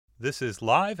This is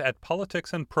Live at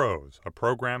Politics and Prose, a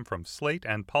program from Slate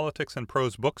and Politics and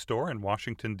Prose bookstore in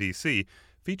Washington, D.C.,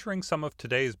 featuring some of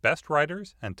today's best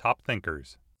writers and top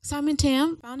thinkers. Simon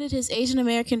Tam founded his Asian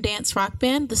American dance rock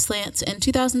band, The Slants, in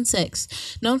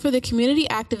 2006. Known for their community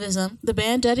activism, the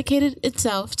band dedicated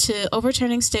itself to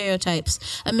overturning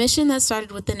stereotypes, a mission that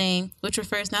started with the name, which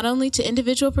refers not only to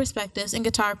individual perspectives and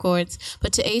guitar chords,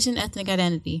 but to Asian ethnic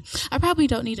identity. I probably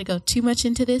don't need to go too much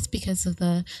into this because of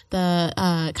the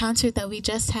concert that we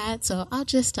just had, so I'll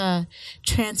just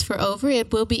transfer over.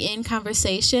 It will be in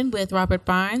conversation with Robert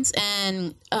Barnes,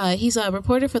 and he's a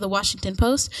reporter for the Washington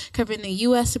Post covering the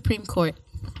U.S. Supreme Court.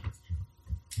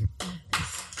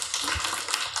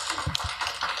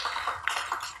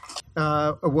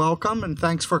 Welcome and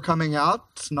thanks for coming out.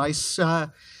 It's nice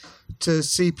to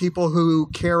see people who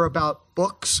care about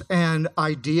books and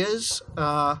ideas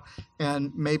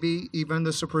and maybe even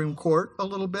the Supreme Court a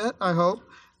little bit, I hope.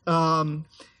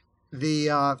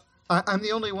 I'm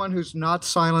the only one who's not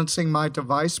silencing my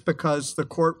device because the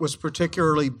court was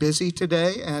particularly busy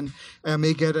today, and I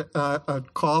may get a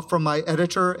call from my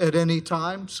editor at any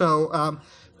time. So,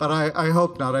 but I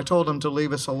hope not. I told him to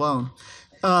leave us alone.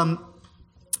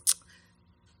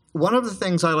 One of the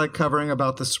things I like covering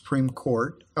about the Supreme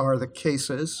Court are the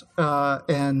cases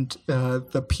and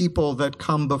the people that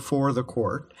come before the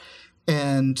court.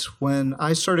 And when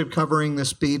I started covering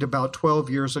this beat about 12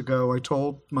 years ago, I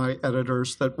told my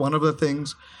editors that one of the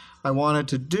things I wanted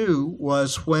to do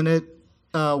was, when it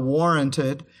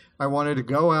warranted, I wanted to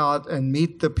go out and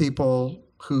meet the people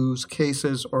whose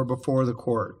cases are before the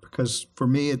court. Because for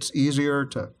me, it's easier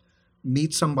to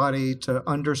meet somebody, to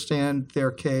understand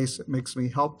their case. It makes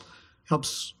me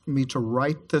helps me to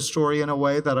write the story in a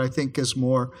way that I think is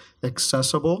more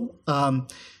accessible.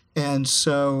 And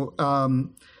so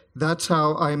that's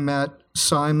how I met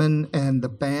Simon and the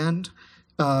band.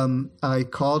 I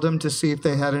called them to see if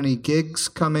they had any gigs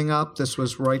coming up. This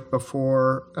was right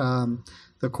before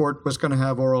the court was going to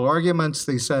have oral arguments.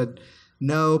 They said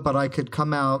no, but I could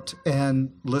come out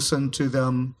and listen to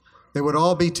them. They would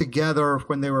all be together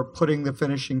when they were putting the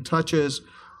finishing touches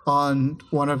on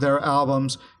one of their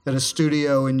albums at a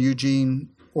studio in Eugene,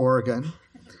 Oregon.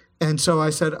 And so I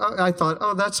said, I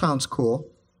thought, that sounds cool.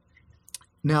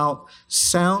 Now,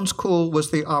 sounds cool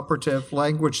was the operative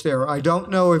language there. I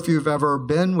don't know if you've ever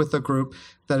been with a group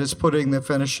that is putting the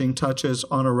finishing touches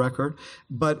on a record,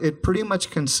 but it pretty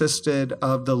much consisted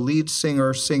of the lead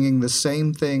singer singing the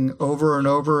same thing over and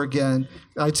over again,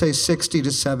 I'd say 60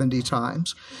 to 70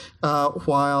 times,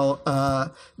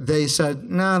 while they said,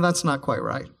 no, that's not quite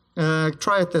right.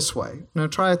 Try it this way. No,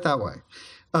 try it that way.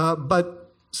 But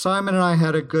Simon and I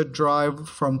had a good drive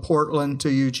from Portland to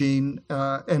Eugene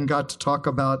and got to talk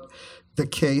about the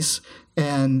case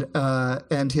and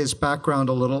his background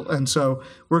a little. And so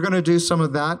we're going to do some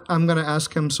of that. I'm going to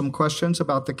ask him some questions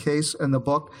about the case and the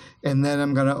book, and then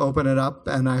I'm going to open it up,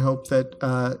 and I hope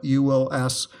that you will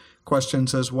ask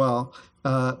questions as well.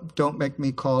 Don't make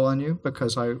me call on you,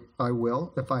 because I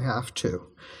will if I have to.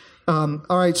 All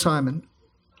right, Simon.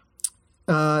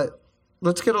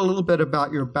 Let's get a little bit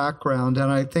about your background,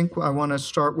 and I think I want to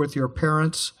start with your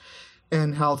parents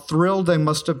and how thrilled they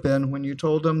must have been when you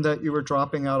told them that you were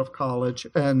dropping out of college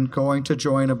and going to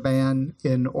join a band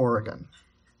in Oregon.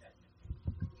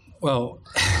 Well,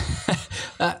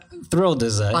 thrilled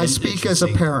is I speak as a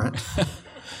parent.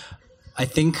 I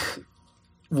think,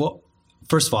 well,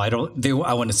 first of all,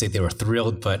 I want to say they were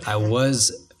thrilled, but I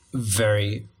was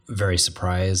very, very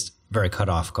surprised, very caught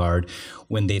off guard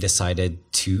when they decided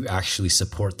to actually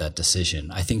support that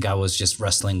decision. I think I was just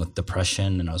wrestling with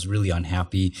depression, and I was really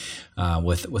unhappy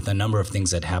with a number of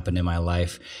things that happened in my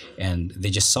life, and they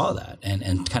just saw that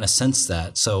and kind of sensed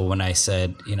that. So when I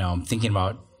said, I'm thinking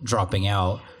about dropping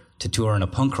out to tour in a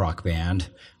punk rock band,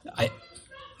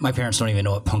 my parents don't even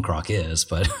know what punk rock is,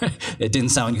 but it didn't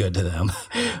sound good to them.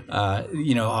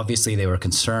 Obviously they were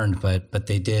concerned, but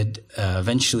they did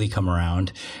eventually come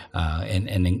around and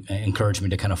encourage me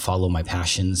to kind of follow my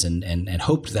passions and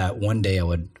hoped that one day I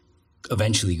would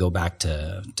eventually go back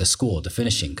to school, to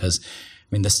finishing. Because,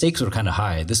 the stakes were kind of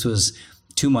high. This was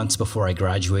 2 months before I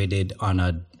graduated on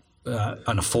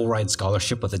a full ride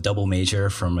scholarship with a double major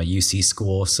from a UC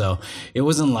school. So it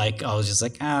wasn't like I was just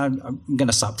like, I'm going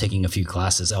to stop taking a few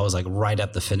classes. I was like right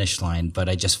at the finish line, but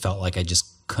I just felt like I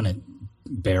just couldn't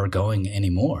bear going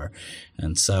anymore.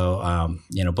 And so,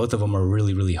 both of them are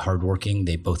really, really hardworking.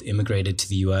 They both immigrated to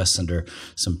the U.S. under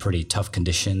some pretty tough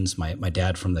conditions. My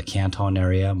dad from the Canton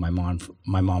area, my mom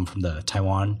from the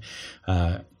Taiwan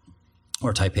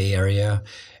or Taipei area.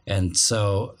 And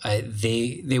so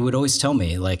they would always tell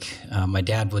me, like, my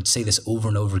dad would say this over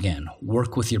and over again: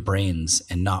 work with your brains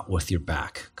and not with your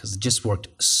back, because it just worked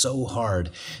so hard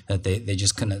that they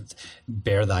just couldn't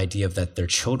bear the idea of that their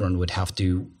children would have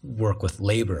to work with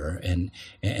labor and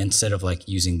instead of like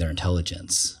using their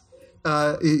intelligence.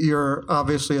 You're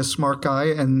obviously a smart guy,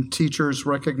 and teachers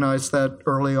recognize that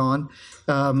early on.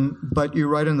 But you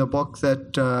write in the book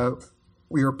that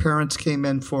your parents came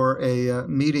in for a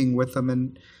meeting with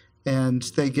them, and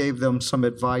they gave them some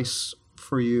advice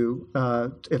for you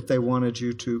if they wanted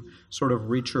you to sort of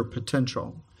reach your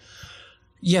potential.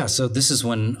 Yeah, so this is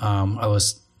when I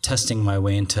was testing my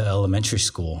way into elementary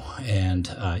school, and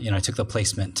I took the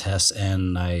placement test,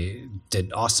 and I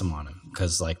did awesome on them.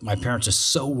 Because like my parents are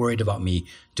so worried about me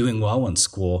doing well in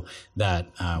school that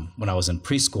when I was in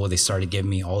preschool, they started giving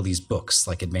me all these books,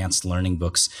 like advanced learning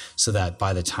books, so that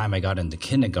by the time I got into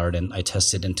kindergarten, I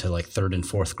tested into like 3rd and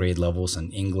 4th grade levels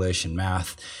in English and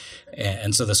math.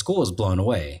 And so the school was blown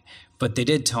away. But they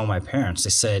did tell my parents,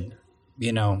 they said,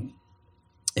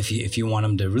 if you want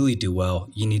them to really do well,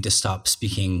 you need to stop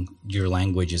speaking your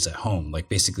languages at home, like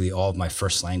basically all of my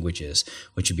first languages,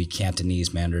 which would be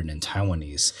Cantonese, Mandarin, and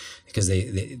Taiwanese, because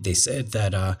they said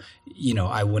that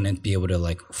I wouldn't be able to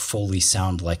like fully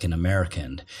sound like an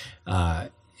American,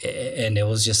 and it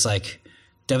was just like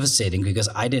devastating because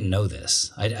I didn't know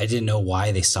this. I didn't know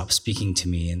why they stopped speaking to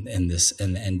me in this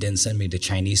and didn't send me to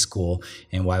Chinese school,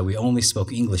 and why we only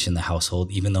spoke English in the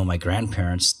household, even though my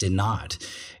grandparents did not.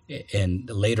 And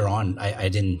later on, I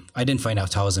didn't find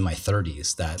out till I was in my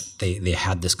 30s that they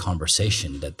had this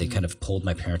conversation, that they kind of pulled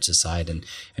my parents aside and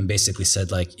basically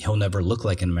said, like, he'll never look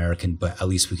like an American, but at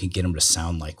least we can get him to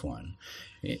sound like one,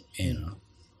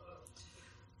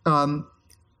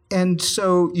 And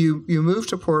so you moved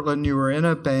to Portland. You were in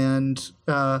a band,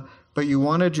 but you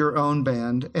wanted your own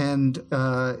band, and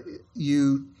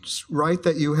you write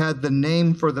that you had the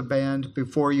name for the band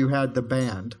before you had the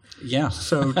band. Yeah.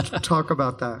 So talk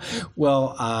about that.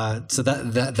 Well, so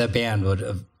that band would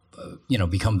have,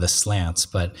 become the Slants,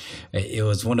 but it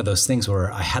was one of those things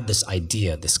where I had this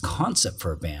idea, this concept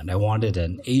for a band. I wanted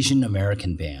an Asian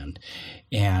American band,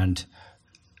 and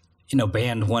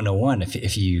band 101,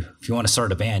 if you want to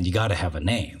start a band, you got to have a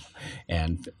name.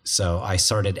 And so I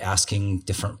started asking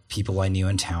different people I knew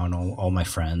in town, all my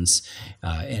friends.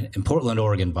 In Portland,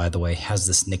 Oregon, by the way, has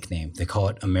this nickname. They call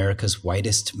it America's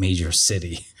whitest major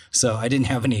city. So I didn't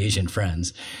have any Asian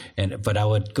friends, but I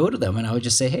would go to them and I would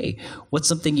just say, hey, what's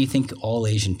something you think all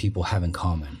Asian people have in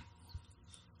common?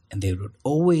 And they would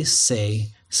always say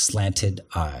slanted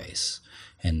eyes.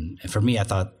 And for me, I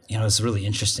thought, it's really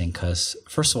interesting because,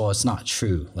 first of all, it's not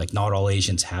true. Like, not all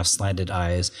Asians have slanted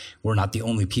eyes. We're not the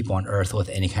only people on earth with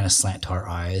any kind of slant to our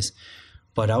eyes.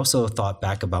 But I also thought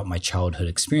back about my childhood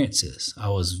experiences. I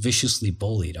was viciously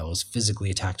bullied. I was physically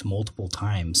attacked multiple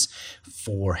times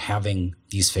for having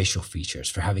these facial features,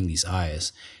 for having these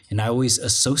eyes. And I always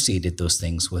associated those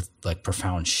things with like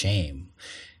profound shame.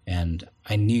 And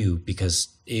I knew,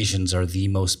 because Asians are the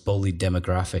most bullied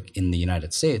demographic in the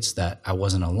United States, that I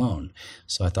wasn't alone.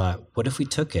 So I thought, what if we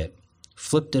took it,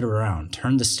 flipped it around,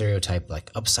 turned the stereotype like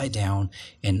upside down,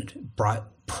 and brought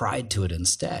pride to it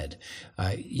instead?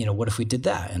 What if we did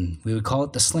that? And we would call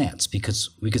it the Slants, because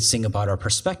we could sing about our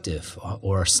perspective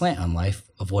or our slant on life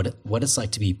of what it's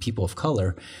like to be people of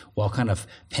color, while kind of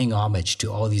paying homage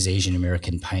to all these Asian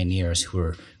American pioneers who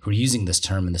are using this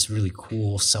term in this really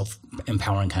cool,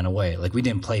 self-empowering kind of way. Like, we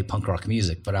didn't play punk rock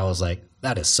music, but I was like,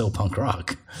 that is so punk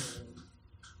rock.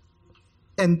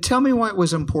 And tell me why it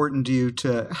was important to you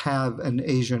to have an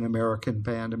Asian American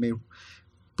band. I mean,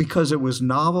 because it was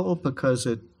novel, because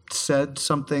it said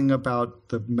something about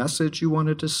the message you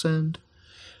wanted to send?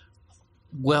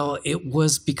 Well, it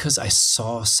was because I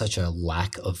saw such a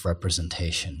lack of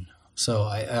representation. So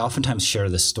I oftentimes share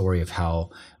this story of how,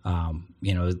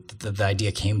 the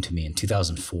idea came to me in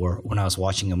 2004 when I was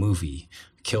watching a movie,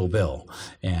 Kill Bill.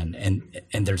 And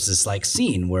there's this like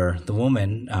scene where the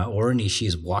woman, Ora Nishi,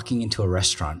 is walking into a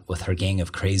restaurant with her gang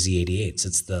of crazy 88s.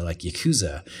 It's the like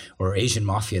Yakuza or Asian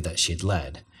mafia that she'd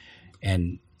led.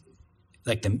 And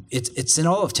like it's in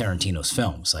all of Tarantino's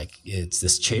films. Like, it's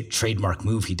this trademark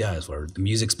move he does where the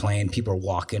music's playing, people are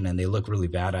walking, and they look really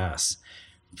badass.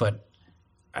 But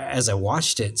as I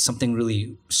watched it, something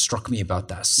really struck me about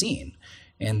that scene.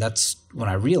 And that's when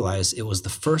I realized it was the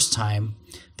first time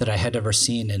that I had ever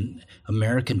seen an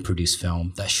American-produced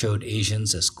film that showed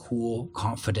Asians as cool,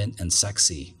 confident, and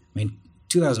sexy. I mean,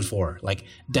 2004, like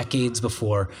decades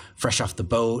before Fresh Off the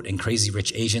Boat and Crazy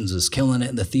Rich Asians was killing it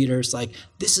in the theaters. Like,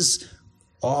 this is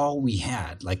all we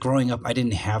had. Like growing up, I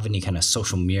didn't have any kind of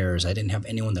social mirrors. I didn't have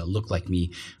anyone that looked like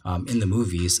me in the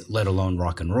movies, let alone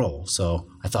rock and roll. So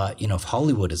I thought, if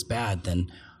Hollywood is bad,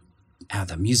 then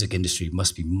the music industry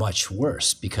must be much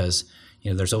worse, because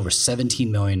there's over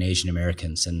 17 million Asian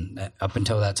Americans, and up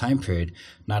until that time period,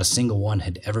 not a single one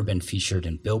had ever been featured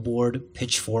in Billboard,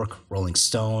 Pitchfork, Rolling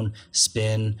Stone,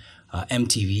 Spin,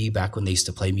 MTV, back when they used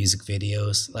to play music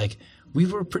videos. Like, we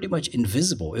were pretty much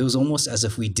invisible. It was almost as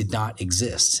if we did not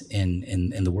exist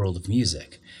in the world of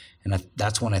music. And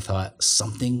that's when I thought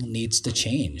something needs to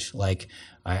change. Like,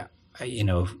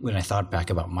 when I thought back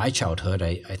about my childhood,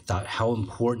 I thought, how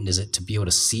important is it to be able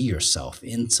to see yourself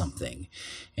in something?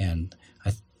 And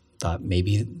I thought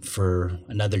maybe for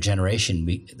another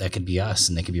generation, that could be us,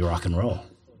 and that could be rock and roll.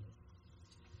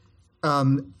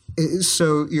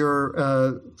 So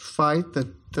your fight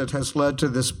that has led to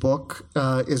this book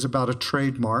is about a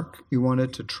trademark. You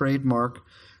wanted to trademark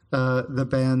the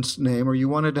band's name, or you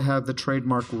wanted to have the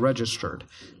trademark registered.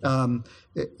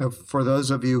 For those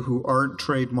of you who aren't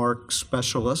trademark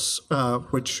specialists,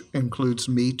 which includes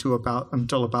me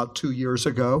until about 2 years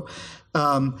ago,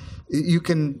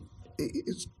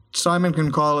 Simon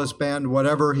can call his band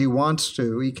whatever he wants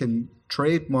to. He can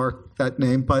trademark that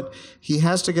name, but he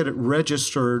has to get it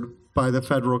registered by the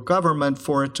federal government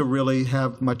for it to really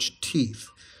have much teeth,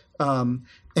 and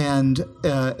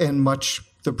much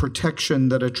the protection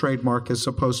that a trademark is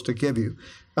supposed to give you.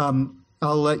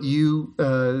 I'll let you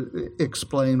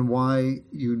explain why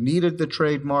you needed the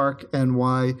trademark, and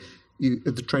why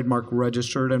the trademark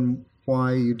registered, and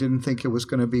why you didn't think it was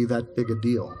going to be that big a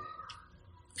deal.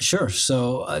 Sure.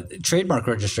 So trademark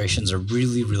registrations are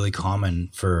really, really common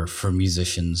for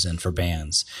musicians and for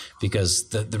bands, because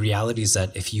the reality is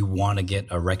that if you want to get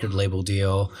a record label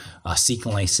deal, seek a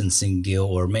licensing deal,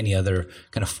 or many other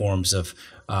kind of forms of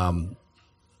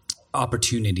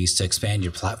opportunities to expand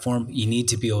your platform, you need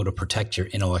to be able to protect your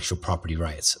intellectual property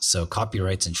rights. So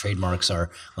copyrights and trademarks are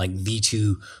like the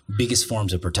two biggest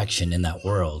forms of protection in that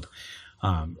world.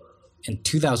 In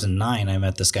 2009, I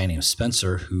met this guy named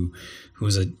Spencer who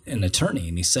was an attorney,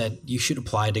 and he said, you should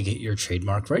apply to get your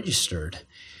trademark registered.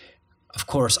 Of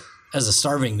course, as a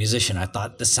starving musician, I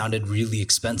thought this sounded really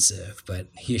expensive, but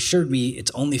he assured me it's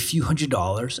only a few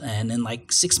 $100s, and in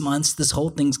like 6 months, this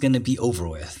whole thing's going to be over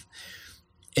with.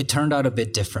 It turned out a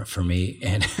bit different for me,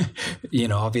 and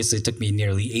obviously it took me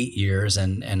nearly 8 years,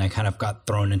 and I kind of got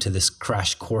thrown into this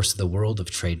crash course of the world of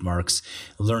trademarks,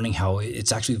 learning how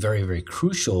it's actually very, very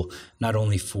crucial, not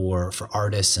only for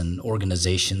artists and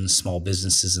organizations, small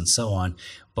businesses, and so on,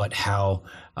 but how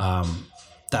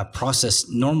that process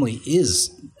normally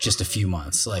is just a few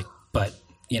months. But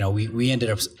we ended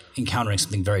up encountering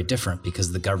something very different,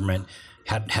 because the government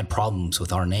had problems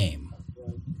with our name.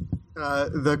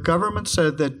 The government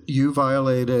said that you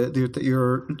violated, that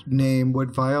your name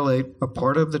would violate a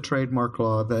part of the trademark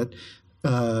law, that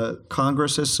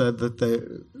Congress has said that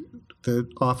the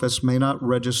office may not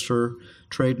register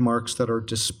trademarks that are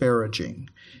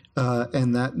disparaging.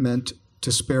 And that meant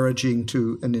disparaging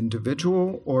to an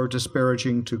individual or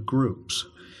disparaging to groups.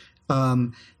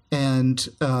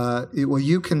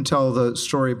 You can tell the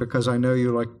story, because I know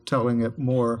you like telling it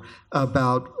more,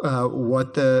 about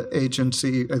what the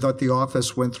agency, I thought the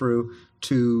office went through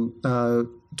to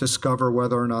discover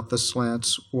whether or not the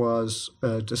Slants was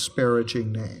a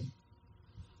disparaging name.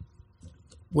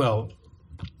 Well,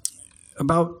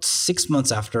 about 6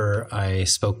 months after I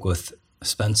spoke with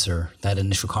Spencer, that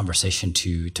initial conversation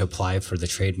to apply for the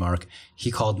trademark,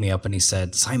 he called me up and he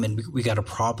said, Simon, we got a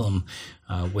problem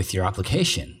with your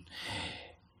application.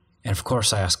 And of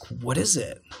course I asked, what is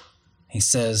it? He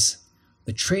says,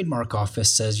 the trademark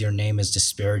office says your name is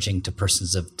disparaging to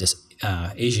persons of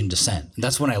Asian descent. And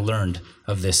that's when I learned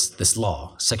of this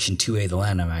law, Section 2A of the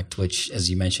Lanham Act, which, as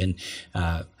you mentioned,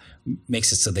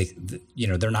 makes it so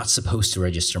they're not supposed to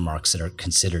register marks that are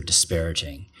considered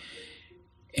disparaging.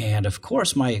 And of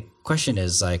course, my question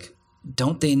is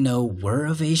don't they know we're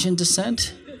of Asian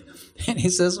descent? And he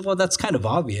says, well, that's kind of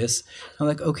obvious. I'm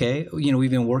like, okay, we've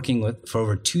been working for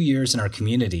over 2 years in our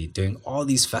community, doing all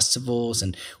these festivals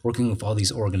and working with all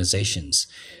these organizations.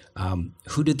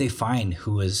 Who did they find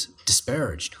who was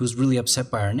disparaged, who was really upset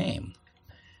by our name?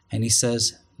 And he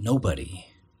says, nobody.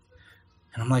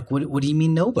 And I'm like, what do you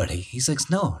mean nobody? He's like,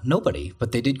 no, nobody.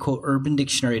 But they did quote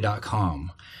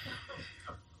UrbanDictionary.com.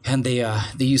 And they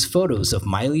use photos of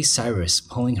Miley Cyrus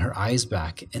pulling her eyes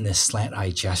back in this slant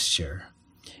eye gesture.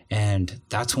 And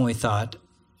that's when we thought,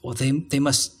 well, they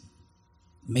must,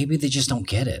 maybe they just don't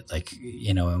get it.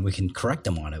 And we can correct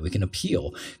them on it. We can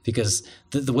appeal, because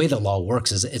the way the law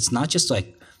works is it's not just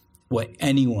what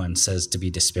anyone says to be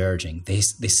disparaging. They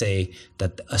say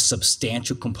that a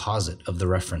substantial composite of the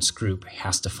reference group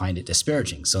has to find it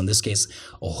disparaging. So in this case,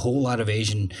 a whole lot of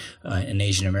Asian and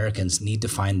Asian Americans need to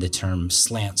find the term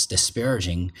slants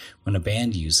disparaging when a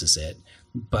band uses it.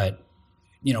 But,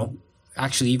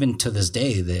 actually, even to this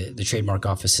day, the trademark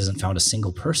office hasn't found a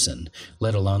single person,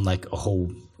 let alone like a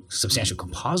whole substantial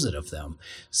composite of them.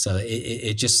 So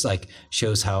it just like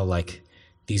shows how like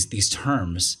these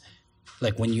terms,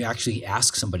 like when you actually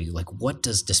ask somebody, like, what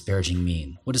does disparaging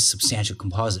mean? What does substantial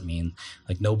composite mean?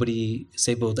 Like nobody is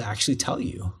able to actually tell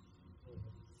you.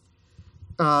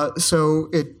 So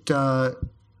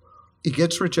he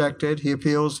gets rejected. He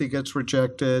appeals. He gets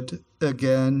rejected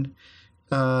again.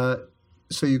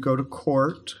 So you go to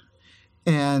court,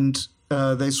 and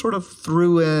they sort of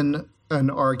threw in an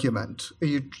argument.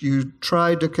 You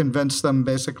tried to convince them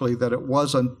basically that it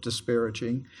wasn't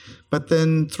disparaging, but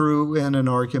then threw in an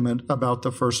argument about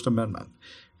the First Amendment,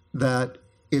 that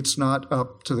it's not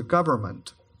up to the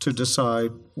government to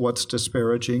decide what's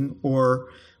disparaging, or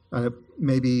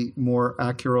maybe more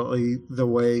accurately, the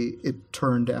way it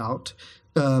turned out,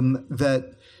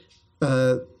 that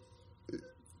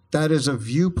is a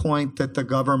viewpoint that the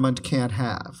government can't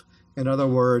have. In other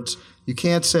words, you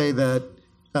can't say that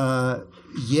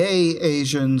yay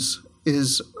Asians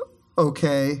is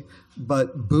okay,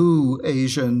 but boo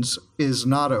Asians is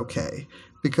not okay,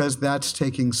 because that's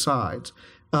taking sides.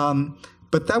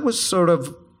 But that was sort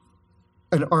of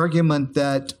an argument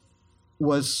that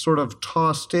was sort of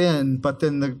tossed in, but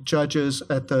then the judges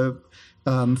at the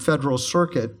federal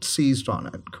circuit seized on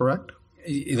it, correct?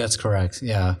 That's correct.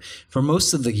 Yeah. For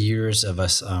most of the years of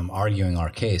us arguing our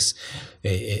case,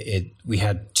 we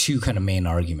had two kind of main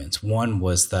arguments. One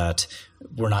was that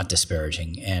we're not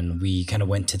disparaging, and we kind of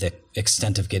went to the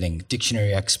extent of getting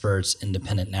dictionary experts,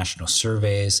 independent national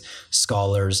surveys,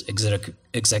 scholars,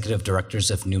 executive directors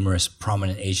of numerous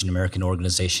prominent Asian American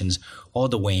organizations, all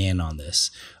to weigh in on this.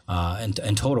 And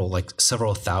in total, like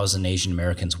several thousand Asian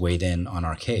Americans weighed in on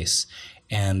our case.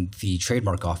 And the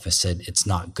trademark office said it's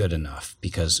not good enough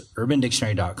because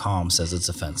UrbanDictionary.com says it's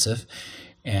offensive,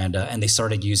 and they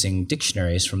started using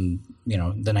dictionaries from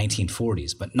the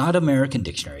 1940s, but not American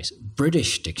dictionaries,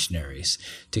 British dictionaries,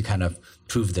 to kind of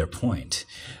prove their point.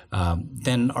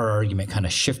 Then our argument kind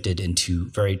of shifted into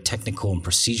very technical and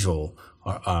procedural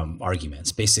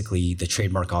arguments. Basically, the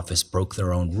trademark office broke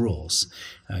their own rules.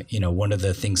 One of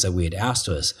the things that we had asked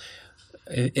was,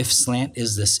 if slant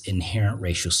is this inherent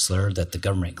racial slur that the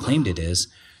government claimed it is,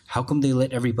 how come they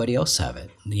let everybody else have it?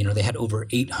 They had over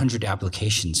 800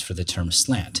 applications for the term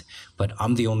slant, but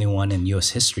I'm the only one in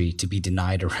U.S. history to be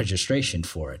denied a registration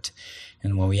for it.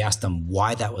 And when we asked them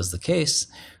why that was the case,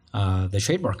 the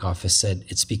trademark office said,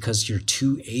 it's because you're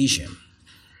too Asian.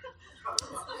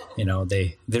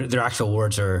 Their actual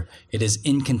words are, it is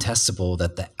incontestable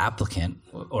that the applicant,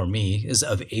 or me, is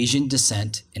of Asian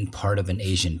descent and part of an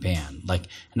Asian band. Like,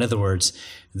 in other words,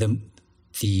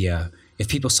 if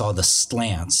people saw the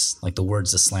slants, like the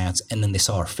words the slants, and then they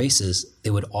saw our faces, they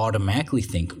would automatically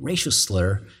think racial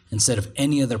slur instead of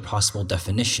any other possible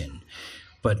definition.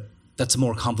 But that's a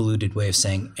more convoluted way of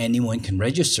saying anyone can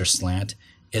register slant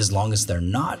as long as they're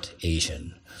not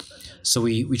Asian. So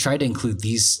we tried to include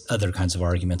these other kinds of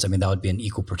arguments. I mean, that would be an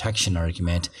equal protection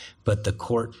argument, but the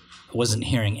court wasn't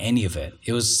hearing any of it.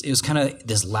 It was kind of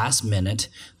this last minute,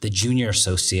 the junior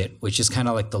associate, which is kind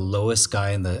of like the lowest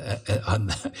guy on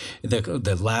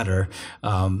the ladder,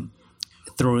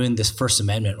 threw in this First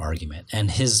Amendment argument.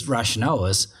 And his rationale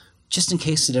was, just in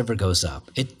case it ever goes up.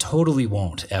 It totally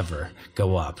won't ever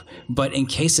go up. But in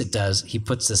case it does, he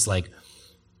puts this like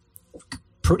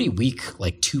pretty weak,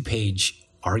 like 2-page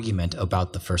argument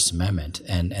about the First Amendment,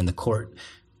 and the court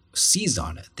seized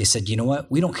on it. They said, you know what?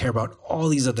 We don't care about all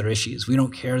these other issues. We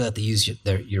don't care that they use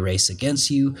your race against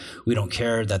you. We don't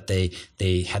care that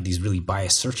they had these really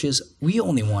biased searches. We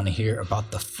only want to hear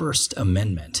about the First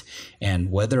Amendment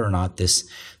and whether or not this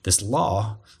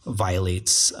law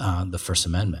violates the First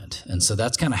Amendment. And so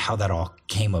that's kind of how that all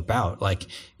came about. Like,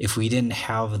 if we didn't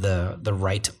have the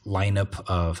right lineup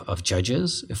of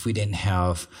judges, if we didn't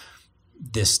have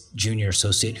this junior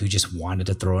associate who just wanted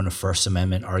to throw in a First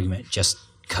Amendment argument just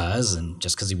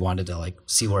because he wanted to like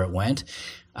see where it went,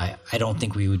 I don't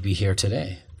think we would be here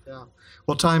today. Yeah.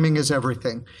 Well, timing is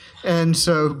everything. And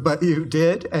so, but you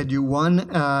did, and you won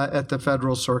at the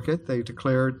federal circuit. They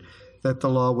declared that the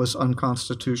law was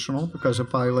unconstitutional because it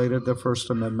violated the First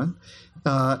Amendment.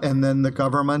 And then the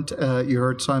government, you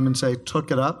heard Simon say,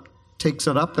 takes it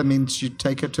up. That means you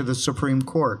take it to the Supreme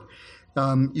Court.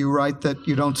 You write that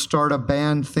you don't start a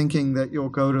band thinking that you'll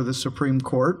go to the Supreme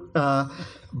Court,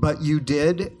 but you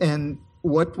did, and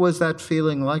what was that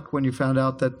feeling like when you found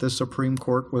out that the Supreme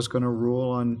Court was going to rule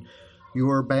on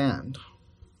your band?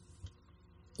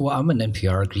 Well, I'm an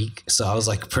NPR geek, so I was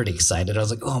like pretty excited. I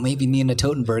was like, oh, maybe Nina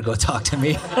Totenberg will talk to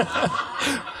me.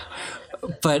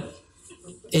 But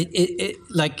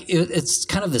it's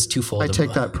kind of this twofold. I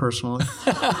take that personally.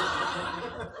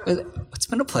 It's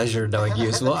been a pleasure knowing you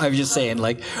as well. I'm just saying,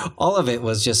 like, all of it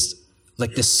was just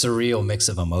like this surreal mix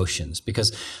of emotions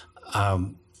because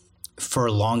for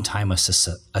a long time I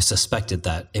suspected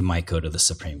that it might go to the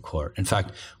Supreme Court. In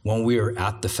fact, when we were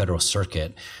at the Federal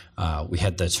Circuit, we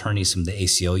had the attorneys from the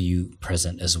ACLU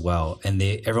present as well, and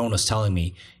everyone was telling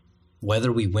me,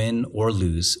 whether we win or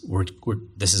lose,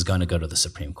 this is going to go to the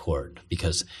Supreme Court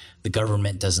because the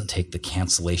government doesn't take the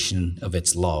cancellation of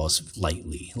its laws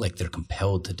lightly, like they're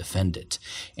compelled to defend it.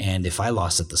 And if I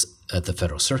lost at the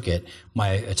Federal Circuit, my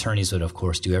attorneys would, of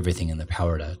course, do everything in their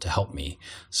power to help me.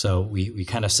 So we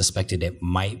kind of suspected it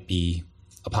might be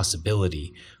a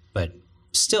possibility, but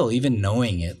still, even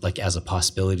knowing it like as a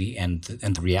possibility and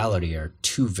the reality are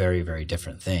two very, very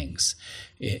different things.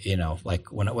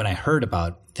 Like when I heard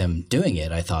about them doing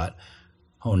it, I thought,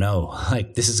 oh no,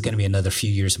 like this is going to be another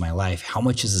few years of my life. How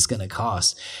much is this going to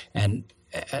cost? And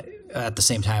at the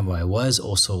same time, I was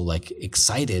also like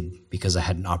excited because I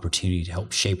had an opportunity to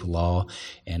help shape law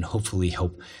and hopefully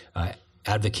help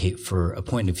advocate for a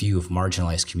point of view of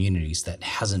marginalized communities that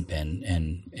hasn't been,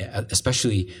 and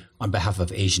especially on behalf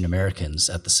of Asian Americans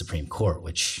at the Supreme Court,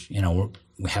 which,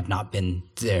 we have not been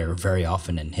there very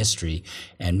often in history.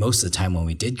 And most of the time when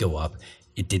we did go up,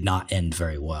 it did not end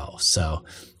very well. So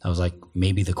I was like,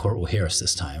 maybe the court will hear us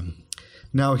this time.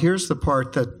 Now, here's the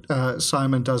part that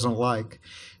Simon doesn't like,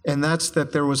 and that's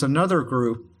that there was another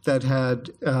group that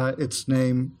had its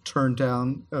name turned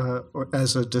down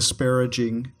as a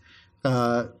disparaging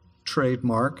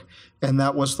trademark, and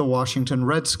that was the Washington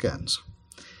Redskins.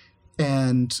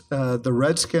 And the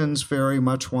Redskins very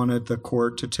much wanted the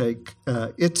court to take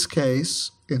its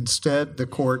case. Instead, the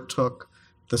court took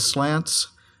the Slants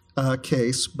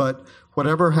case, but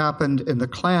whatever happened in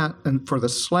for the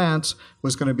Slants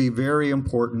was going to be very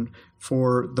important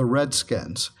for the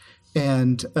Redskins.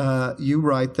 And you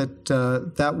write that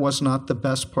that was not the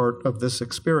best part of this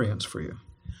experience for you.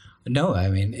 No, I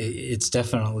mean, it's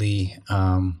definitely,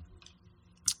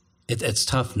 it's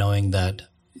tough knowing that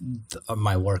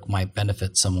my work might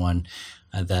benefit someone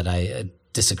that I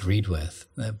disagreed with.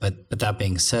 But that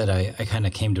being said, I kind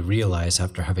of came to realize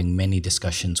after having many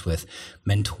discussions with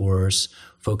mentors,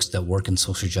 folks that work in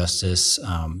social justice,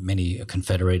 many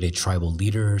confederated tribal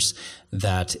leaders,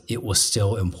 that it was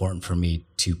still important for me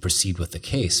to proceed with the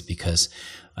case because,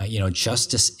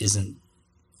 justice isn't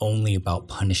only about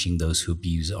punishing those who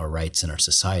abuse our rights in our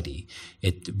society.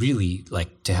 It really,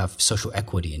 like, to have social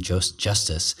equity and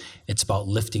justice, it's about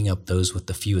lifting up those with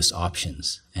the fewest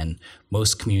options. And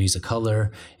most communities of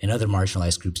color and other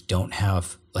marginalized groups don't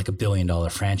have like $1 billion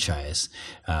franchise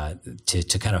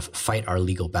to kind of fight our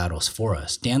legal battles for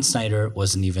us. Dan Snyder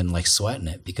wasn't even like sweating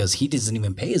it because he doesn't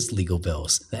even pay his legal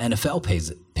bills. The NFL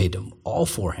paid them all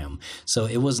for him. So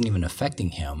it wasn't even affecting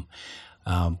him.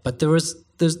 But there was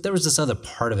this other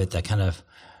part of it that kind of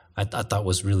I thought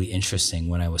was really interesting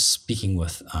when I was speaking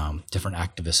with different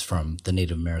activists from the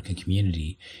Native American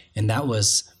community, and that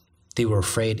was they were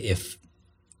afraid if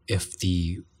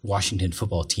the Washington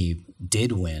football team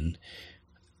did win,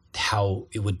 how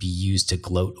it would be used to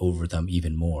gloat over them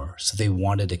even more. So they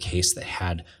wanted a case that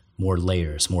had more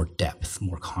layers, more depth,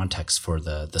 more context for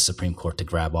the Supreme Court to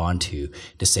grab onto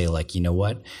to say, like, you know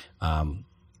what,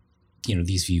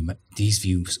 these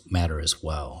views matter as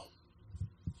well.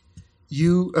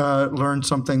 You learned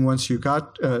something once you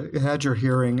had your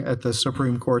hearing at the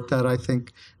Supreme Court that I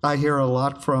think I hear a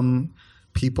lot from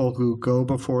people who go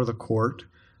before the court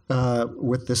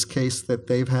with this case that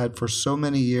they've had for so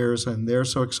many years and they're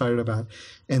so excited about.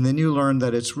 And then you learn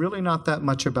that it's really not that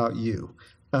much about you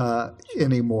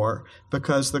anymore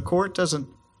because the court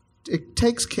it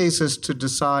takes cases to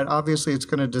decide. Obviously, it's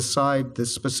going to decide the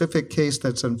specific case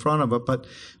that's in front of it, but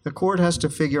the court has to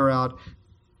figure out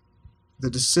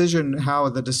how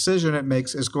the decision it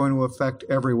makes is going to affect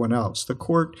everyone else. The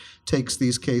court takes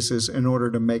these cases in order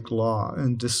to make law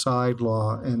and decide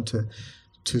law and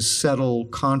to settle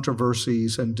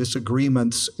controversies and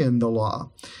disagreements in the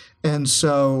law. And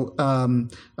so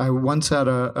I once had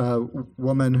a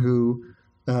woman who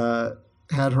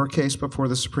had her case before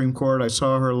the Supreme Court. I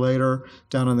saw her later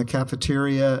down in the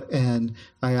cafeteria, and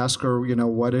I asked her,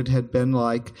 what it had been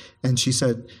like, and she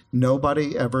said,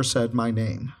 nobody ever said my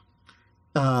name.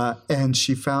 And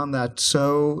she found that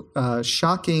so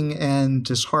shocking and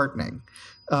disheartening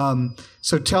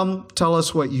So tell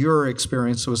us what your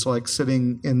experience was like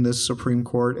sitting in this Supreme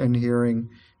Court and hearing,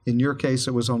 in your case,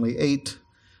 it was only 8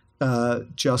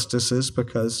 justices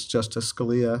because Justice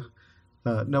Scalia,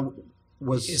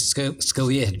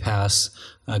 Scalia had passed.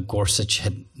 Gorsuch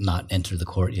had not entered the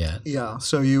court yet. Yeah,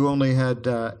 so you only had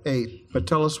 8. But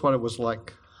tell us what it was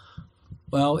like.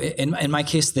 Well, in my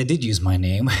case, they did use my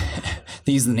name.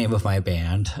 They used the name of my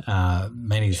band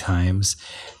many times,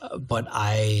 but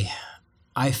I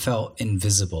felt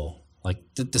invisible. Like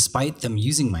despite them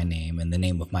using my name and the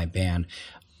name of my band,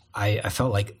 I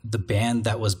felt like the band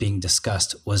that was being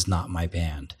discussed was not my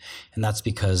band, and that's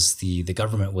because the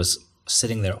government was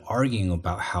sitting there arguing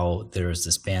about how there's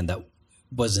this band that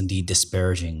was indeed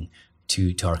disparaging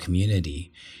to our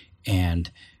community,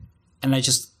 and I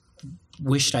just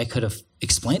wished I could have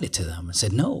explained it to them and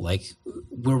said, no, like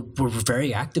we're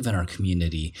very active in our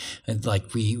community, and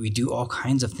like we do all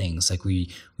kinds of things. Like we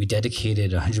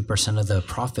dedicated 100% of the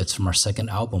profits from our second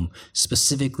album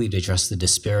specifically to address the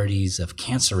disparities of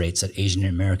cancer rates that Asian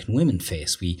American women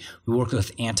face. We work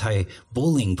with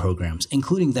anti-bullying programs,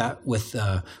 including that with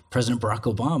President Barack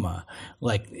Obama.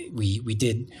 Like we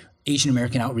did Asian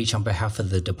American outreach on behalf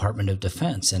of the Department of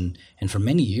Defense, and for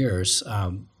many years.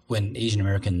 When Asian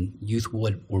American youth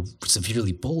were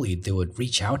severely bullied, they would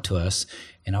reach out to us,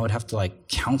 and I would have to like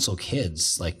counsel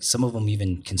kids, like some of them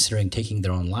even considering taking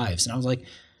their own lives. And I was like,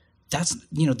 that's,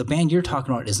 the band you're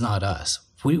talking about is not us.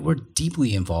 We're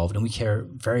deeply involved and we care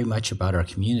very much about our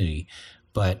community.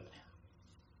 But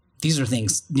these are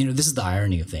things, this is the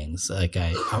irony of things. Like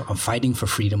I'm fighting for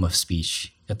freedom of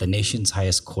speech at the nation's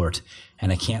highest court,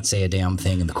 and I can't say a damn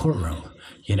thing in the courtroom.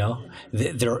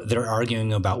 They're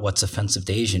arguing about what's offensive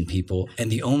to Asian people, and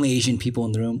the only Asian people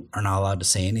in the room are not allowed to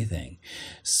say anything.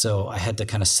 So I had to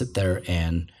kind of sit there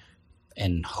and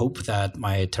hope that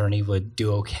my attorney would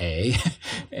do okay,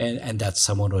 and that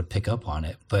someone would pick up on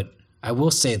it. But I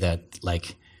will say that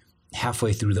like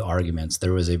halfway through the arguments,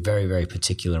 there was a very, very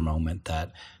particular moment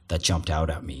that jumped out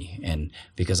at me, and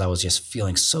because I was just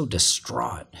feeling so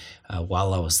distraught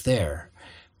while I was there.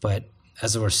 But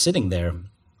as we were sitting there,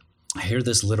 I hear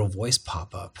this little voice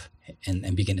pop up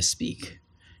and begin to speak.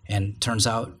 And turns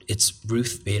out it's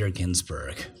Ruth Bader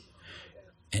Ginsburg.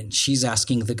 And she's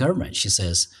asking the government, she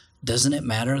says, doesn't it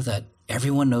matter that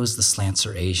everyone knows the slants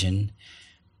are Asian?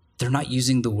 They're not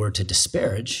using the word to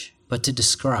disparage, but to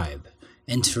describe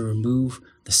and to remove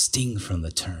the sting from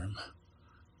the term.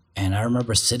 And I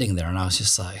remember sitting there and I was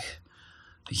just like,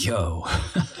 yo,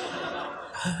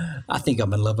 I think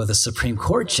I'm in love with a Supreme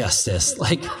Court justice.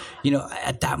 Like,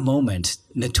 at that moment,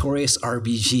 Notorious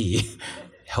RBG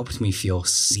helped me feel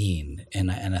seen.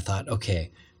 And I thought,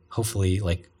 okay, hopefully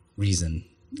like reason,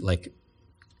 like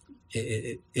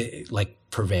it like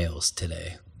prevails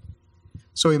today.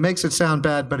 So he makes it sound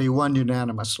bad, but he won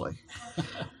unanimously.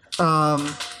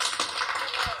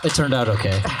 It turned out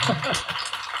okay.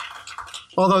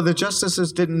 Although the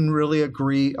justices didn't really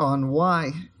agree on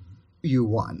why you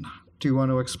won. Do you want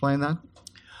to explain that?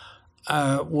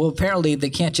 Well, apparently they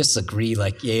can't just agree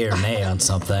like yay or nay on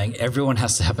something. Everyone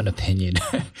has to have an opinion.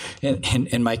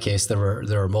 In my case, there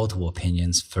were multiple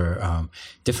opinions for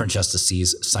different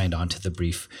justices signed on to the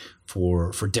brief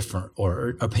for different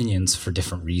or opinions for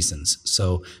different reasons.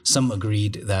 So some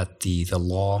agreed that the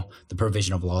law, the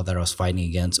provision of law that I was fighting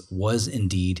against was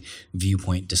indeed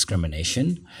viewpoint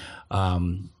discrimination.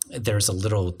 There's a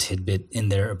little tidbit in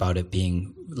there about it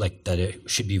being like that it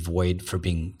should be void for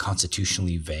being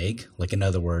constitutionally vague. Like in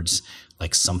other words,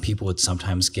 like some people would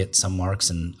sometimes get some marks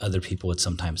and other people would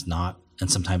sometimes not.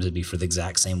 And sometimes it'd be for the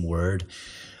exact same word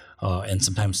and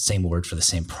sometimes the same word for the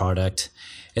same product.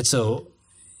 And so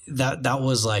that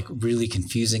was like really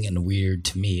confusing and weird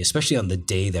to me, especially on the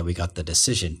day that we got the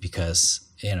decision, because,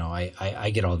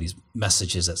 I get all these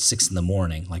messages at 6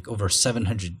 a.m, like over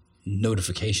 700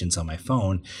 notifications on my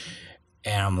phone,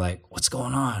 and I'm like, what's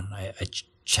going on? I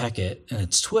check it, and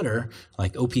it's Twitter,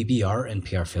 like OPB, our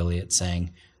NPR affiliate,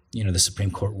 saying, the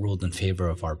Supreme Court ruled in favor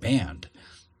of our band.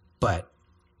 But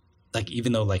like,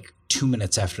 even though like 2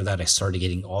 minutes after that I started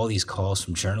getting all these calls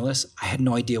from journalists, I had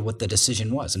no idea what the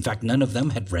decision was. In fact, none of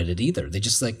them had read it either. They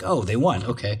just like, oh, they won,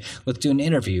 okay, let's do an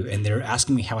interview. And they're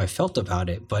asking me how I felt about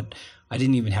it, but I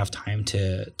didn't even have time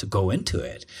to go into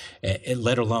it,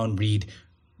 let alone read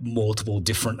multiple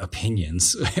different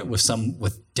opinions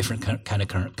with different kind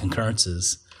of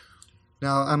concurrences.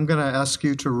 Now, I'm going to ask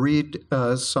you to read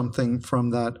something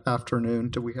from that afternoon.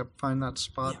 Do we find that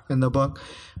spot in the book?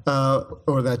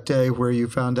 Or that day where you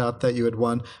found out that you had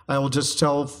won? I will just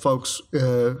tell folks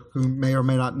who may or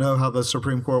may not know how the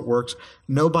Supreme Court works,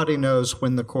 nobody knows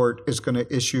when the court is going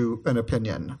to issue an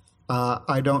opinion.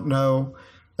 I don't know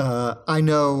I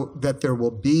know that there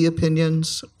will be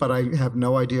opinions, but I have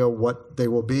no idea what they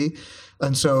will be.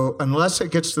 And so unless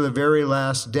it gets to the very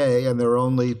last day and there are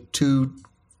only 2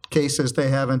 cases they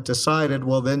haven't decided,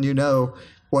 well, then you know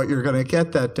what you're going to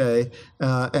get that day.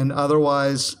 And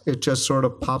otherwise, it just sort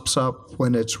of pops up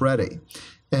when it's ready.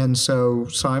 And so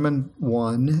Simon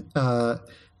won,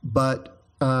 but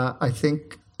I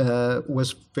think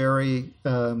was very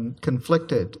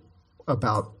conflicted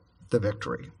about the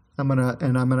victory.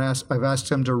 I've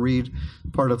asked him to read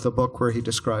part of the book where he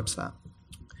describes that.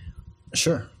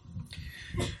 Sure.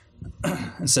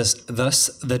 It says, thus,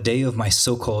 the day of my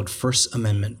so-called First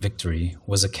Amendment victory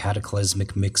was a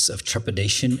cataclysmic mix of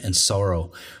trepidation and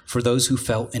sorrow for those who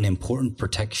felt an important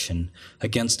protection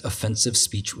against offensive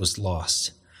speech was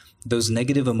lost. Those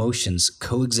negative emotions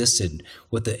coexisted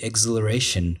with the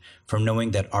exhilaration from knowing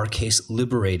that our case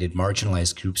liberated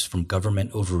marginalized groups from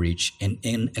government overreach and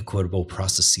inequitable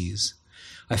processes.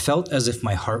 I felt as if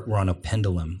my heart were on a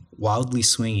pendulum, wildly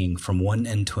swinging from one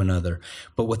end to another,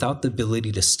 but without the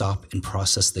ability to stop and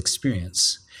process the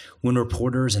experience. When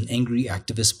reporters and angry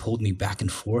activists pulled me back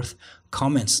and forth,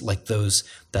 comments like those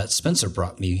that Spencer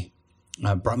brought me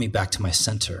back to my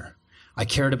center. I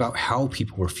cared about how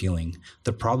people were feeling.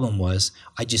 The problem was,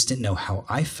 I just didn't know how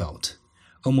I felt.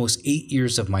 Almost 8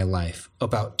 years of my life,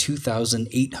 about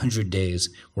 2,800 days,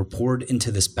 were poured into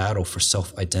this battle for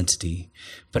self-identity.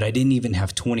 But I didn't even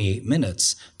have 28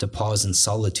 minutes to pause in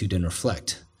solitude and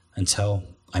reflect until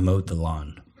I mowed the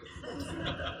lawn.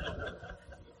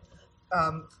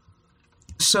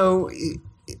 So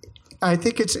I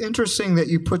think it's interesting that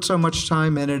you put so much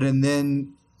time in it and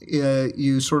then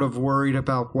you sort of worried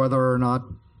about whether or not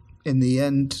in the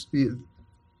end you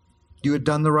had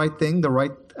done the right thing, the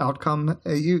right outcome.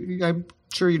 I'm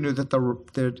sure you knew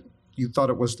that you thought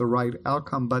it was the right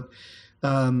outcome, but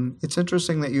it's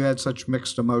interesting that you had such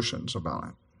mixed emotions about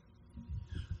it.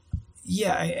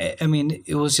 Yeah, I mean,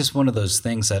 it was just one of those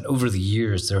things that over the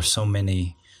years, there are so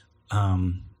many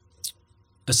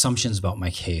assumptions about my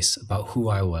case, about who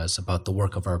I was, about the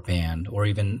work of our band, or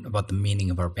even about the meaning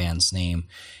of our band's name.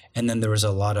 And then there was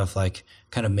a lot of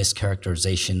kind of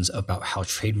mischaracterizations about how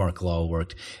trademark law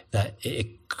worked, that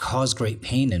it caused great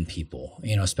pain in people,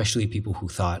 especially people who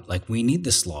thought we need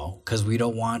this law because we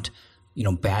don't want,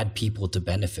 bad people to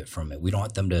benefit from it. We don't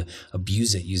want them to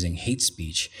abuse it using hate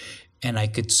speech. And I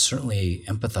could certainly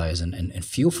empathize and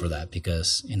feel for that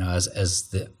because,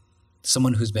 as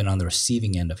someone who's been on the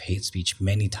receiving end of hate speech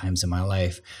many times in my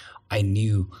life, I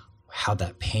knew how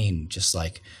that pain just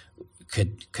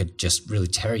could just really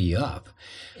tear you up.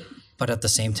 But at the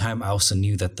same time, I also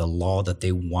knew that the law that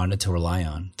they wanted to rely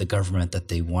on, the government that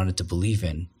they wanted to believe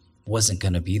in, wasn't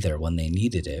going to be there when they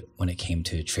needed it when it came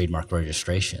to trademark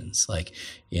registrations.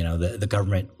 The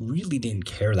government really didn't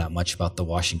care that much about the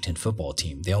Washington football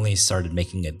team. They only started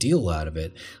making a deal out of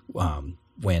it when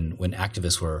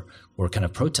activists were kind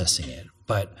of protesting it.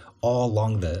 But all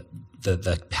along the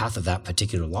path of that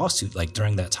particular lawsuit,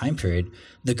 during that time period,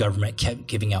 the government kept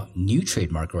giving out new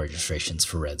trademark registrations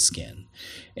for Redskin.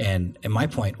 And my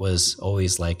point was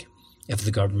always if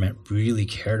the government really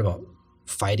cared about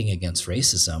fighting against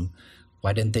racism,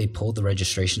 why didn't they pull the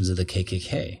registrations of the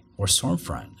KKK or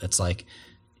Stormfront? It's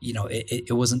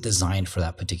it wasn't designed for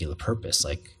that particular purpose.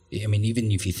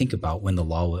 Even if you think about when the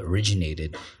law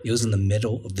originated, it was in the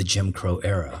middle of the Jim Crow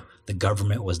era. The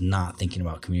government was not thinking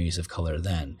about communities of color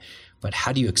then. But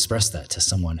how do you express that to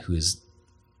someone who is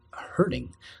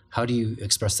hurting? How do you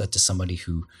express that to somebody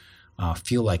who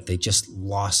feel like they just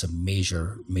lost a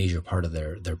major part of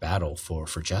their battle for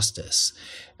justice?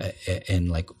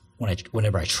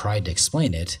 Whenever I tried to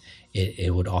explain it,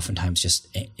 it would oftentimes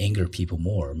just anger people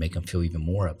more, make them feel even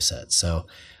more upset. So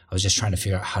I was just trying to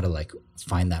figure out how to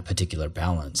find that particular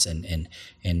balance and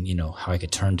how I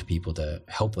could turn to people to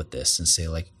help with this and say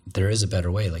there is a better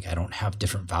way. I don't have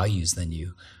different values than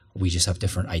you. We just have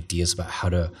different ideas about how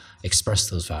to express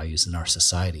those values in our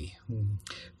society.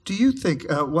 Do you think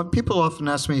what people often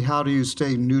ask me, how do you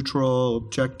stay neutral,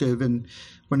 objective, and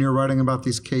when you're writing about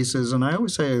these cases? And I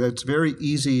always say that it's very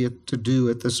easy to do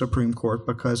at the Supreme Court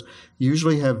because you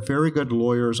usually have very good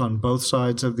lawyers on both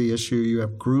sides of the issue. You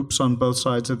have groups on both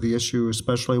sides of the issue,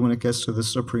 especially when it gets to the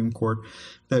Supreme Court,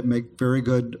 that make very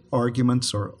good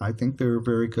arguments, or I think they're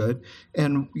very good.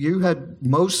 And you had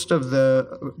most of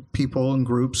the people and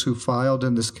groups who filed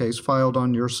in this case filed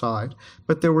on your side,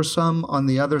 but there were some on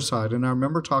the other side. And I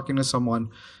remember talking to someone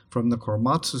from the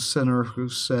Korematsu Center who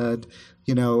said,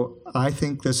 I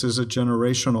think this is a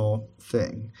generational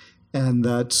thing, and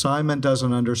that Simon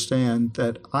doesn't understand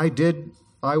that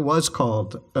I was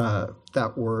called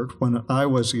that word when I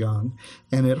was young,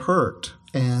 and it hurt.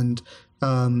 And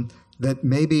that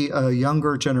maybe a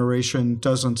younger generation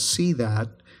doesn't see that,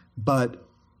 but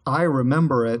I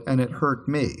remember it and it hurt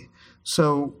me.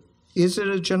 So is it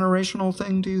a generational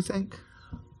thing, do you think?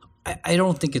 I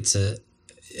don't think it's a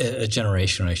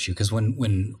generational issue, because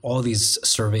when all these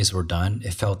surveys were done,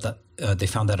 it felt that they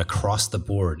found that across the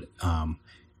board,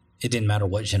 it didn't matter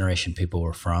what generation people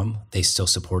were from, they still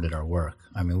supported our work.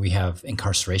 I mean, we have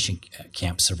incarceration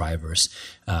camp survivors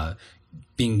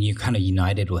being kind of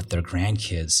united with their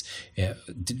grandkids,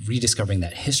 rediscovering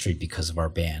that history because of our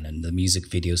band and the music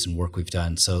videos and work we've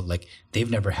done. So like they've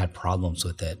never had problems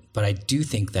with it. But I do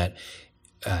think that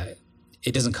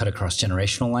it doesn't cut across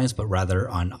generational lines, but rather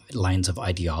on lines of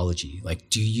ideology. Like,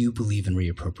 do you believe in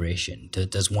reappropriation?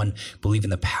 Does one believe in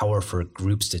the power for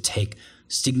groups to take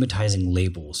stigmatizing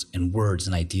labels and words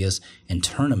and ideas and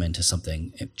turn them into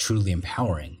something truly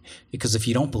empowering? Because if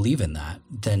you don't believe in that,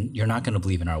 then you're not going to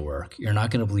believe in our work. You're not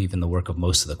going to believe in the work of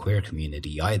most of the queer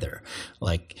community either.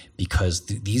 Like, because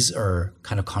these are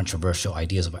kind of controversial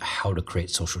ideas about how to create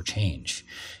social change.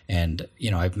 And,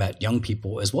 I've met young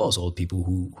people as well as old people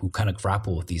who kind of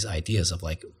grapple with these ideas of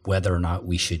like whether or not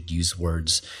we should use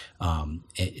words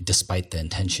despite the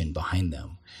intention behind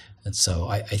them. And so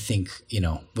I think,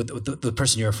 with the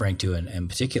person you're referring to in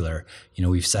particular,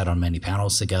 we've sat on many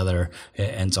panels together.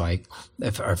 And so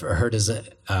I've heard his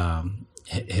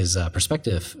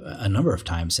perspective a number of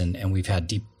times, and we've had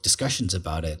deep discussions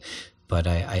about it. But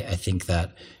I think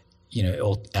that,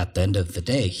 at the end of the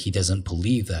day, he doesn't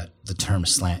believe that the term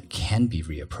slant can be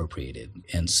reappropriated.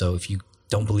 And so if you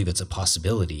don't believe it's a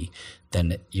possibility,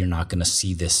 then you're not going to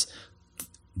see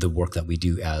the work that we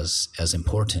do as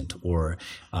important or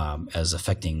as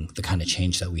affecting the kind of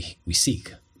change that we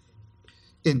seek.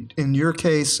 In your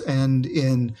case and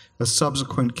in a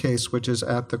subsequent case, which is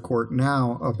at the court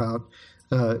now about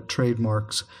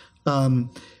trademarks,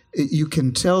 you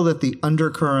can tell that the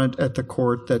undercurrent at the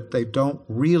court that they don't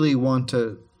really want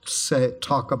to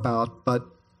talk about, but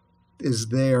is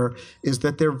there, is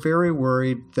that they're very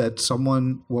worried that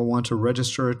someone will want to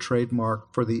register a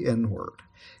trademark for the N-word,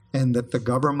 and that the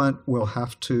government will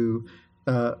have to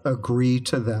agree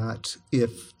to that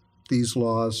if these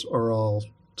laws are all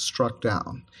struck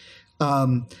down.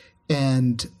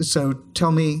 And so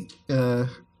tell me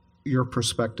your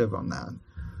perspective on that.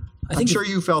 I'm sure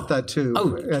you felt that too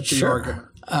at the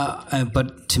argument.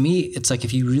 But to me, it's like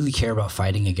if you really care about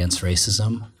fighting against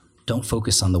racism, don't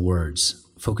focus on the words.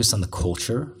 Focus on the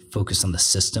culture, focus on the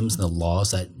systems and the laws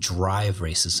that drive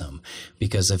racism.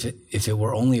 Because if it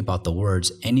were only about the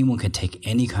words, anyone could take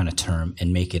any kind of term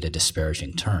and make it a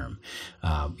disparaging term.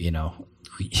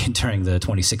 During the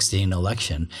 2016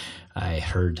 election, I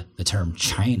heard the term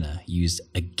China used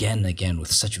again and again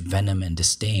with such venom and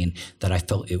disdain that I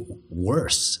felt it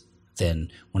worse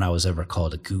than when I was ever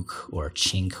called a gook or a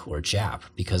chink or a Jap,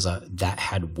 because that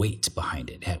had weight behind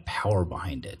it, had power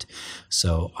behind it.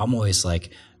 So I'm always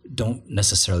like, don't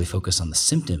necessarily focus on the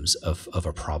symptoms of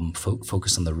a problem,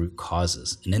 focus on the root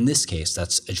causes. And in this case,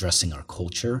 that's addressing our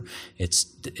culture.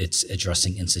 It's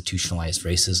addressing institutionalized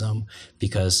racism,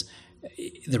 because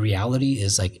the reality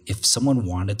is, like, if someone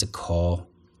wanted to call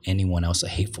anyone else a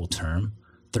hateful term,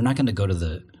 they're not going to go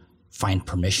to find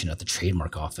permission at the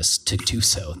trademark office to do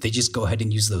so. They just go ahead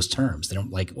and use those terms. They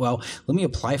don't like, well, let me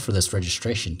apply for this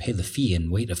registration, pay the fee, and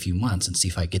wait a few months and see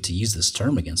if I get to use this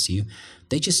term against you.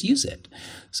 They just use it.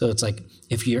 So it's like,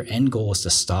 if your end goal is to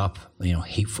stop,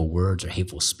 hateful words or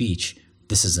hateful speech,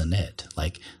 this isn't it.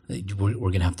 Like, we're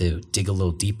going to have to dig a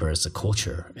little deeper as a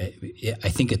culture. I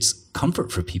think it's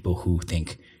comfort for people who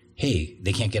think, hey,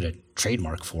 they can't get a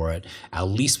trademark for it. At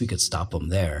least we could stop them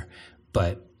there.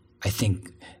 But I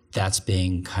think that's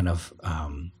being kind of,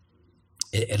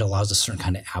 it allows a certain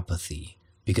kind of apathy,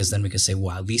 because then we can say,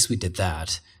 well, at least we did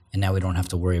that. And now we don't have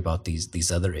to worry about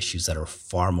these other issues that are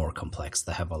far more complex,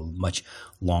 that have a much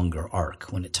longer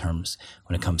arc when it comes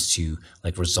to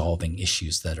like resolving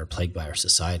issues that are plagued by our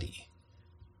society.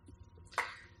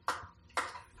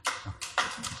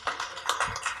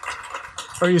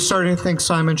 Are you starting to think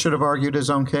Simon should have argued his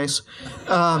own case?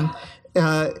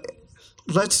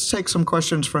 Let's take some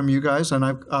questions from you guys, and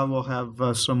I will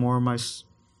have some more myself.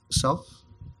 There's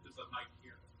a mic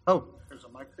here. Oh, there's a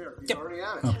mic there. He's already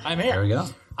at it. Oh, I'm here. There we go.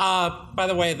 By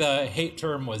the way, the hate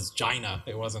term was Gina.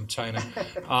 It wasn't China.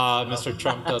 Mr.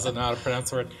 Trump doesn't know how to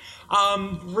pronounce the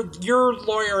word. Your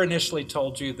lawyer initially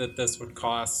told you that this would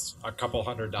cost a couple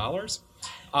 $100.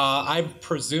 I'm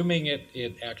presuming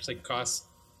it actually costs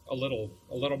a little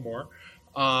more.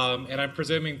 And I'm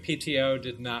presuming PTO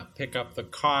did not pick up the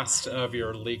cost of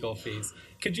your legal fees.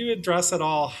 Could you address at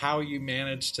all how you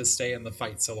managed to stay in the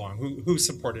fight so long? Who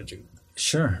supported you?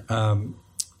 Sure.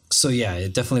 So yeah,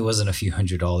 it definitely wasn't a few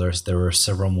 $100s. There were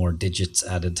several more digits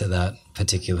added to that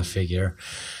particular figure.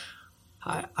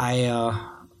 I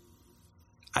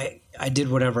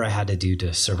did whatever I had to do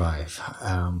to survive.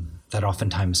 That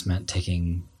oftentimes meant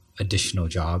taking additional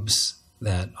jobs.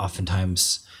 That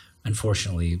oftentimes,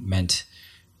 unfortunately, meant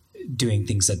doing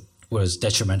things that was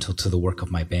detrimental to the work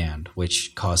of my band,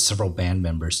 which caused several band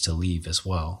members to leave as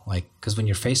well. Like, because when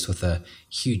you're faced with a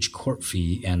huge court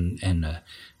fee and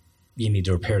you need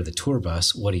to repair the tour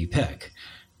bus, what do you pick?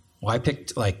 Well, I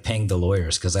picked like paying the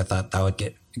lawyers because I thought that would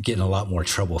get in a lot more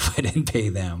trouble if I didn't pay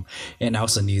them. And I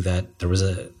also knew that there was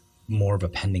more of a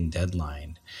pending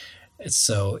deadline.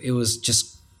 So it was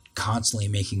just constantly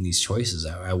making these choices.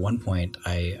 At one point,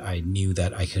 I knew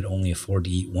that I could only afford to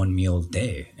eat one meal a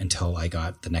day until I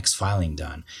got the next filing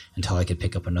done, until I could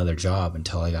pick up another job,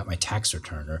 until I got my tax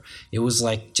return. Or it was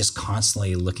like just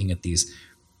constantly looking at this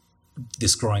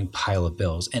growing pile of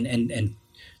bills. And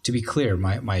to be clear,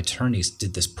 my attorneys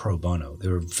did this pro bono. They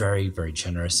were very, very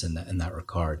generous in that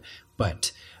regard.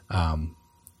 But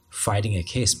fighting a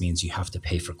case means you have to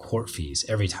pay for court fees.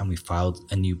 Every time we filed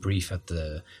a new brief at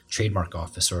the trademark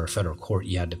office or a federal court,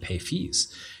 you had to pay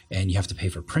fees, and you have to pay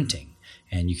for printing.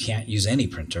 And you can't use any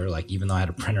printer. Like, even though I had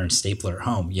a printer and stapler at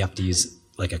home, you have to use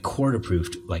like a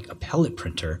court-approved, like a pellet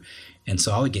printer. And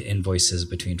so I would get invoices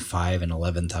between $5,000 and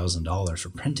 $11,000 for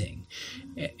printing.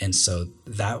 And so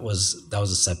that was a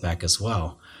setback as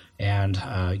well. And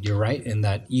you're right in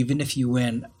that even if you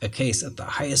win a case at the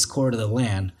highest court of the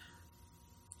land,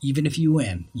 even if you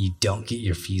win, you don't get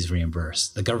your fees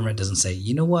reimbursed. The government doesn't say,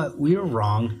 you know what, we were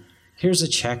wrong. Here's a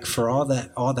check for all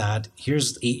that.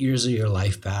 Here's 8 years of your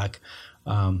life back.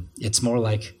 It's more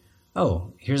like,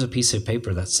 oh, here's a piece of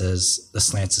paper that says the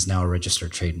Slants is now a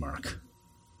registered trademark.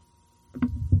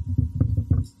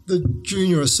 The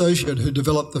junior associate who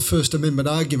developed the First Amendment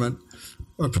argument,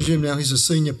 I presume now he's a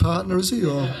senior partner, is he?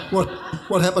 Or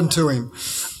what happened to him?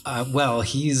 Well,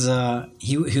 he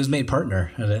was made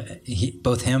partner.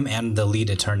 Both him and the lead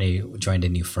attorney joined a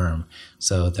new firm,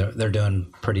 so they're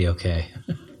doing pretty okay.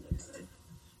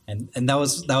 And that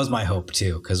was my hope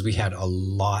too, because we had a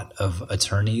lot of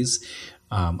attorneys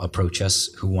approach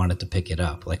us who wanted to pick it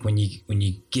up. Like when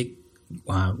you get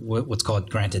what's called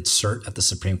granted cert at the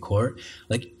Supreme Court,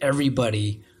 like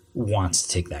everybody wants to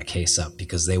take that case up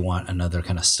because they want another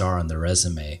kind of star on their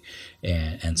resume.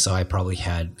 And so I probably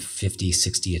had 50,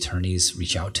 60 attorneys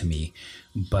reach out to me.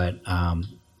 But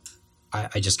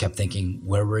I just kept thinking,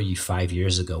 where were you 5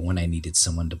 years ago when I needed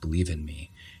someone to believe in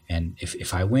me? And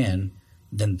if I win,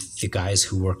 then the guys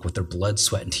who work with their blood,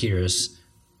 sweat, and tears,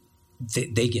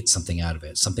 they get something out of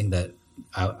it, something that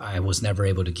I was never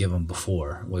able to give them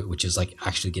before, which is like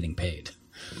actually getting paid.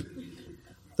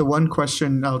 The one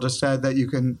question I'll just add that you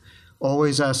can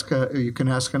always ask, you can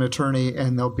ask an attorney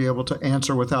and they'll be able to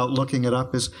answer without looking it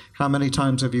up, is how many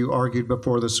times have you argued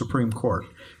before the Supreme Court?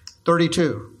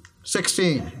 32,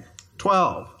 16,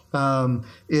 12.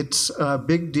 It's a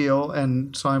big deal,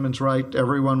 and Simon's right.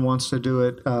 Everyone wants to do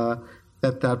it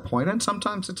at that point, and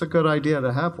sometimes it's a good idea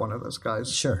to have one of those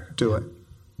guys do it.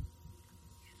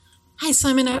 Hi,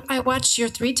 Simon. I watched your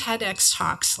 3 TEDx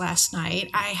talks last night.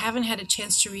 I haven't had a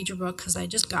chance to read your book because I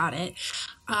just got it.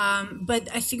 But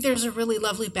I think there's a really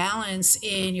lovely balance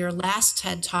in your last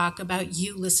TED talk about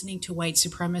you listening to white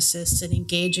supremacists and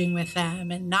engaging with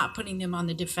them and not putting them on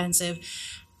the defensive,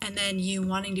 and then you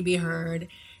wanting to be heard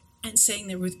and saying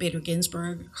that Ruth Bader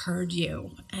Ginsburg heard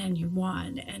you and you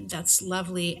won. And that's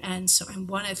lovely. And so I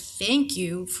want to thank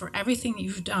you for everything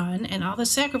you've done and all the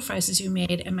sacrifices you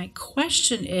made. And my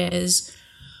question is,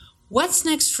 what's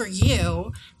next for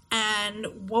you? And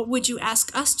what would you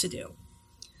ask us to do?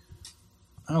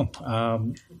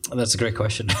 That's a great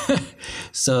question.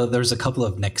 So there's a couple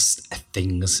of next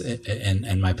things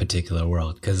in my particular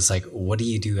world, because it's like, what do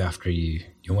you do after you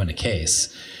win a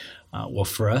case? Well,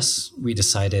 for us, we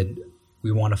decided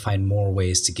we want to find more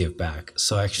ways to give back.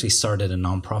 So I actually started a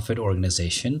nonprofit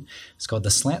organization. It's called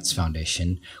the Slants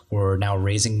Foundation. We're now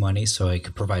raising money so I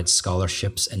could provide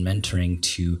scholarships and mentoring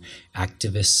to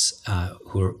activists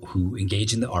who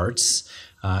engage in the arts,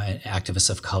 and activists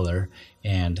of color.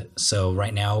 And so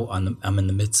right now I'm in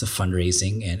the midst of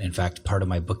fundraising, and in fact, part of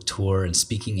my book tour and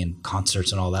speaking and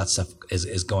concerts and all that stuff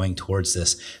is going towards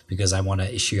this, because I want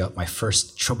to issue out my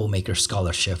first Troublemaker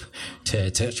Scholarship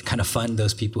to kind of fund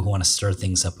those people who want to stir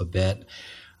things up a bit.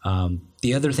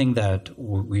 The other thing that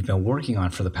we've been working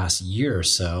on for the past year or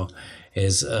so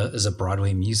is a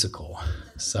Broadway musical.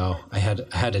 So I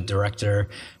had a director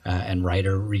and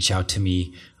writer reach out to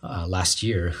me last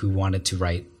year who wanted to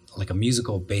write like a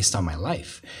musical based on my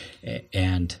life.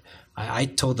 And I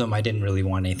told them I didn't really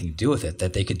want anything to do with it,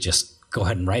 that they could just go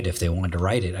ahead and write it if they wanted to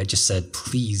write it. I just said,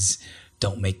 please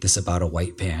don't make this about a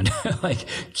white band. Like,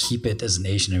 keep it as an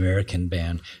Asian American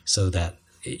band, so that,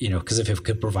 because if it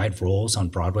could provide roles on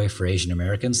Broadway for Asian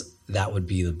Americans, that would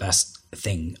be the best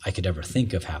thing I could ever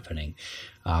think of happening.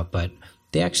 But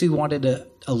they actually wanted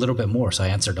a little bit more. So I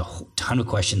answered a ton of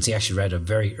questions. He actually read a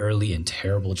very early and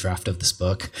terrible draft of this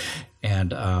book.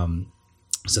 And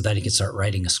so that he could start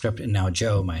writing a script. And now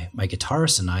Joe, my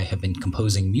guitarist, and I have been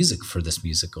composing music for this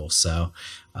musical. So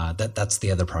that's the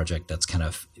other project that's kind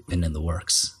of been in the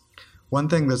works. One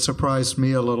thing that surprised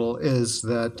me a little is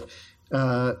that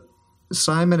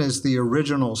Simon is the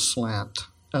original slant,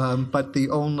 but the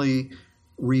only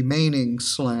remaining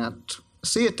slant.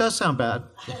 See, it does sound bad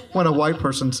when a white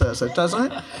person says it,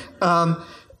 doesn't it?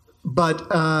 But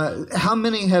how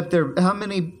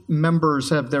many members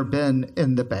have there been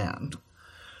in the band?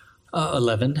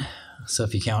 11. So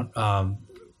if you count,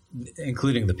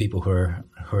 including the people who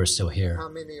are still here. How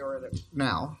many are in it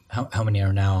now? How many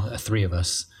are now? 3 of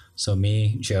us. So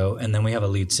me, Joe, and then we have a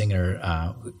lead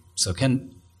singer. So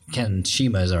Ken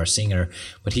Shima is our singer,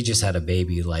 but he just had a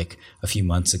baby like a few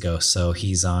months ago, so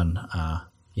he's on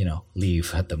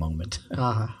leave at the moment.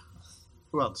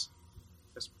 Who else?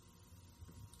 Yes.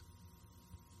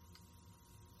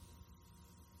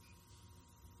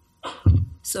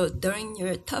 So during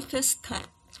your toughest times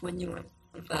when you were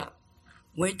about,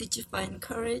 where did you find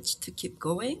courage to keep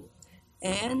going?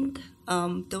 And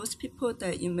those people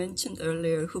that you mentioned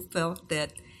earlier who felt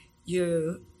that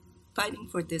you're fighting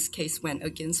for this case went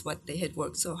against what they had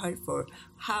worked so hard for,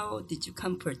 how did you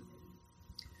comfort?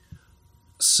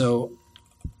 So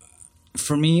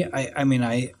for me,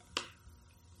 I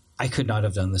could not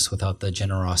have done this without the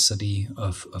generosity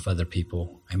of other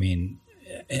people. I mean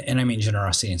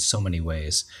generosity in so many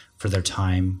ways, for their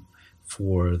time,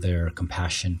 for their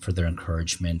compassion, for their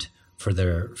encouragement, for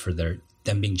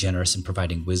them being generous and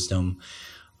providing wisdom.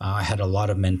 I had a lot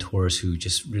of mentors who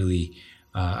just really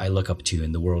I look up to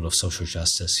in the world of social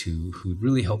justice, who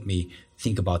really helped me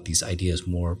think about these ideas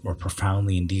more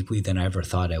profoundly and deeply than I ever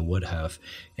thought I would have.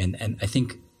 And I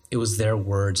think it was their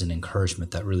words and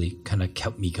encouragement that really kind of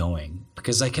kept me going,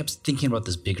 because I kept thinking about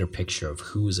this bigger picture of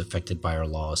who is affected by our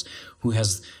laws, who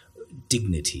has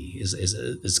dignity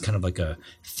is kind of like a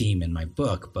theme in my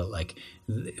book, but like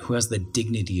who has the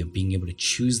dignity of being able to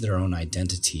choose their own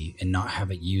identity and not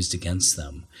have it used against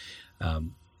them.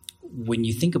 When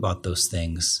you think about those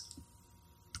things,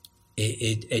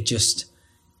 it just,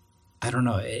 I don't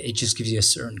know, it just gives you a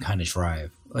certain kind of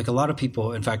drive. Like a lot of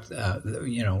people, in fact,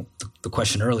 the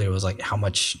question earlier was like, how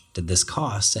much did this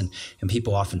cost? And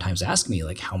people oftentimes ask me,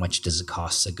 like, how much does it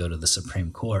cost to go to the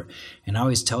Supreme Court? And I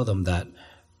always tell them that,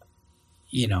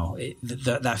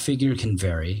 that figure can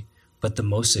vary, but the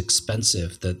most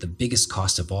expensive, the biggest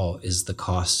cost of all is the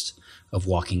cost of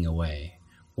walking away.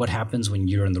 What happens when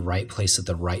you're in the right place at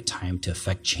the right time to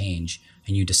affect change,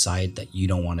 and you decide that you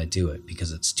don't want to do it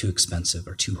because it's too expensive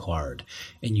or too hard,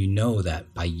 and you know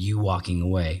that by you walking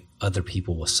away, other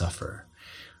people will suffer.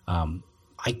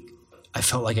 I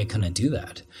felt like I couldn't do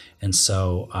that, and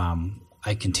so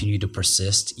I continued to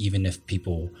persist, even if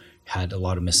people had a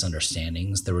lot of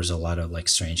misunderstandings. There was a lot of like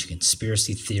strange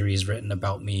conspiracy theories written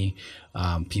about me.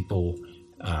 People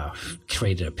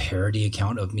created a parody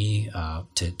account of me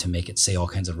to make it say all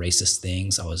kinds of racist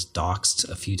things. I was doxxed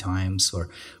a few times, or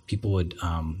people would,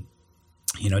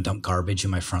 dump garbage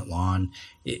in my front lawn.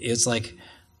 It's like,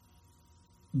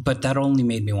 but that only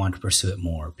made me want to pursue it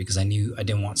more, because I knew I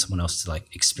didn't want someone else to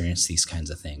like experience these kinds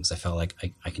of things. I felt like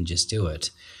I can just do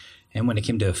it. And when it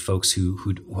came to folks who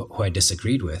I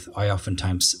disagreed with, I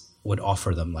oftentimes would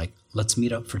offer them like, let's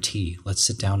meet up for tea. Let's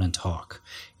sit down and talk.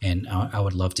 And I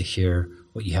would love to hear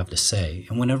what you have to say.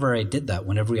 And whenever I did that,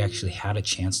 whenever we actually had a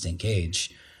chance to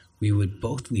engage, we would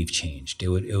both leave changed. It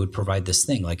would provide this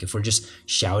thing. Like if we're just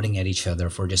shouting at each other,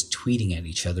 if we're just tweeting at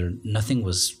each other,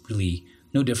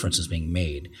 no difference was being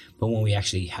made. But when we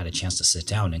actually had a chance to sit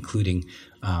down, including,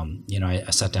 I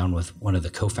sat down with one of the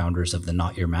co-founders of the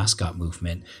Not Your Mascot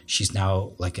movement. She's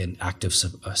now like an active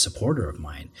supporter of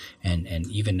mine. And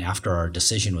even after our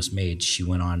decision was made, she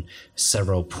went on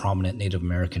several prominent Native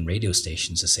American radio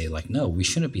stations to say like, no, we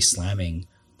shouldn't be slamming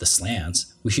the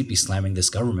slants. We should be slamming this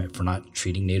government for not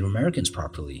treating Native Americans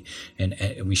properly. And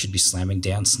we should be slamming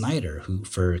Dan Snyder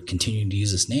for continuing to use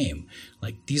his name.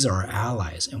 Like, these are our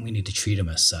allies, and we need to treat them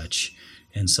as such.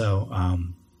 And so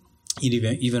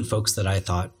even folks that I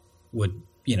thought would,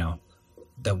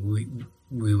 that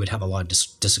we would have a lot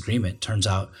of disagreement, turns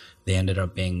out they ended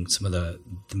up being some of the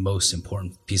most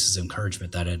important pieces of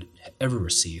encouragement that I'd ever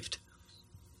received.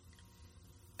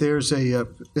 There's I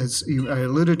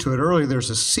alluded to it earlier,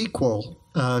 there's a sequel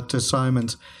to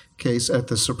Simon's case at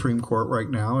the Supreme Court right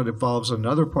now. It involves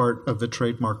another part of the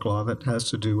trademark law that has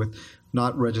to do with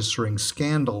not registering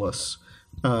scandalous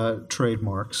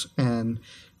trademarks. And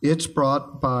it's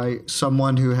brought by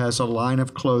someone who has a line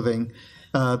of clothing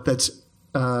that's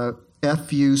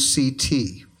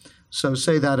FUCT. So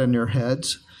say that in your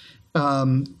heads.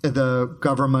 The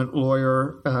government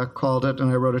lawyer called it,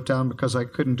 and I wrote it down because I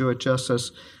couldn't do it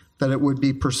justice, that it would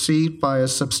be perceived by a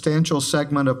substantial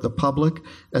segment of the public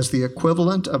as the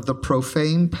equivalent of the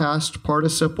profane past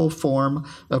participle form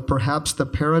of perhaps the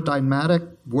paradigmatic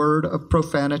word of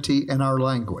profanity in our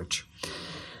language.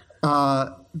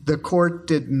 The court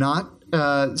did not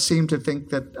seem to think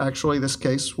that actually this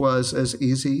case was as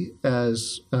easy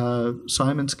as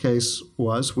Simon's case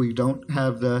was. We don't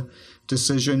have the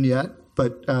decision yet,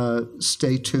 but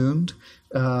stay tuned,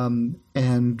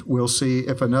 and we'll see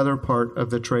if another part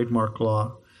of the trademark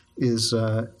law is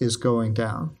going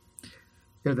down.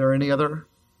 Are there any other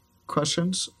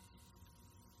questions?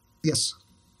 Yes.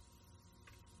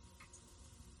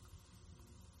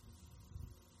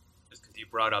 Just because you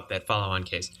brought up that follow-on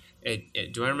case.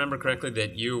 Do I remember correctly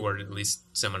that you, or at least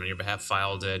someone on your behalf,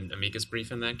 filed an amicus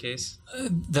brief in that case?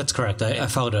 That's correct. I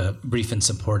filed a brief in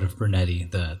support of Brunetti,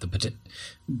 the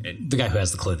guy who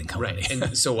has the clothing company. Right.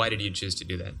 And so why did you choose to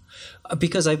do that?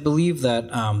 Because I believe that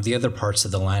the other parts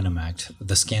of the Lanham Act,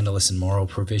 the scandalous and moral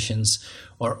provisions,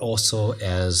 are also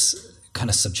as kind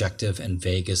of subjective and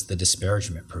vague as the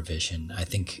disparagement provision. I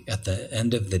think at the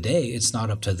end of the day, it's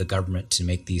not up to the government to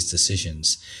make these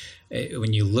decisions.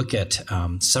 When you look at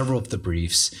several of the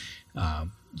briefs,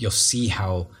 you'll see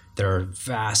how there are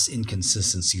vast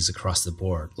inconsistencies across the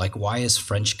board. Like, why is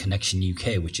French Connection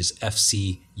UK, which is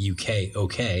FC UK,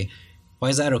 okay? Why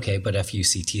is that okay, but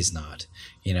FUCT is not?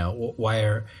 You know,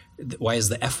 why is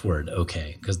the F word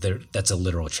okay? Because that's a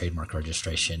literal trademark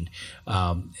registration.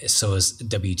 So is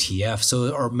WTF. So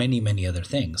there are many, many other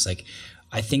things. Like,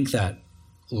 I think that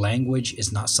language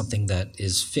is not something that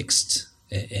is fixed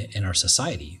in our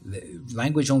society.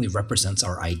 Language only represents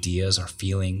our ideas, our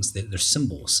feelings. They're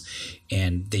symbols,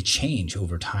 and they change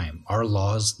over time. Our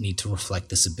laws need to reflect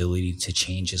this ability to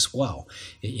change as well.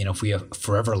 You know, if we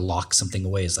forever lock something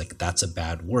away as like that's a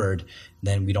bad word,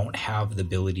 then we don't have the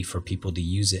ability for people to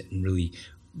use it in really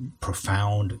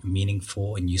profound,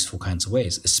 meaningful, and useful kinds of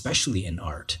ways, especially in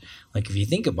art. Like, if you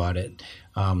think about it,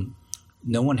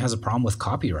 no one has a problem with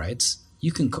copyrights.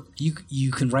 You can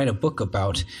write a book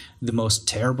about the most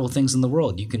terrible things in the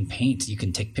world. You can paint, you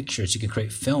can take pictures, you can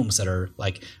create films that are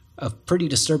like of pretty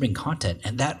disturbing content,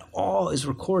 and that all is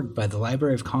recorded by the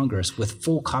Library of Congress with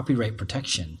full copyright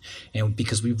protection. And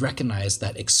because we recognize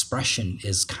that expression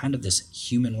is kind of this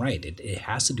human right, it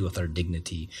has to do with our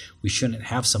dignity. We shouldn't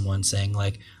have someone saying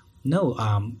like, no,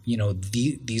 you know,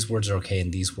 these words are okay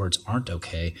and these words aren't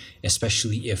okay,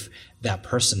 especially if that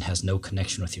person has no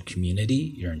connection with your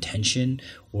community, your intention,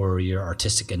 or your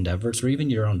artistic endeavors, or even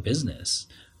your own business.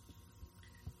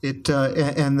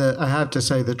 I have to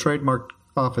say, the Trademark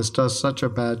Office does such a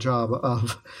bad job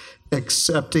of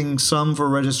accepting some for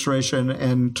registration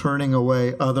and turning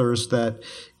away others that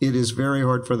it is very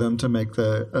hard for them to make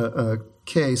the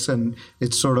case. And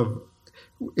it's sort of,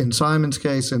 in Simon's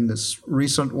case, in this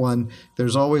recent one,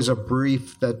 there's always a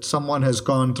brief that someone has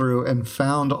gone through and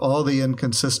found all the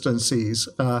inconsistencies.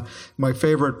 My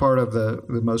favorite part of the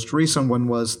most recent one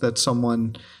was that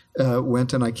someone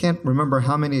went, and I can't remember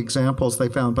how many examples they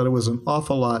found, but it was an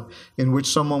awful lot, in which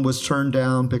someone was turned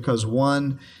down because,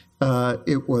 one,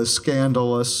 it was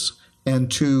scandalous,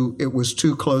 and two, it was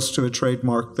too close to a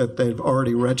trademark that they've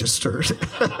already registered.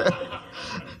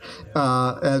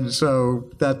 And so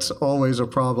that's always a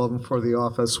problem for the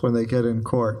office when they get in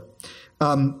court.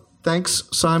 Thanks,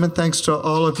 Simon. Thanks to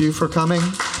all of you for coming.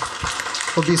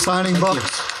 We'll be signing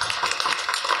books.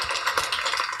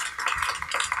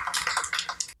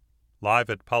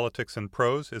 Live at Politics and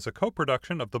Prose is a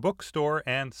co-production of The Bookstore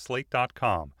and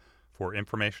Slate.com. For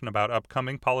information about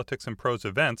upcoming Politics and Prose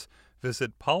events,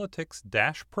 visit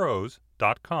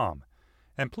politics-prose.com.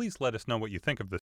 And please let us know what you think of this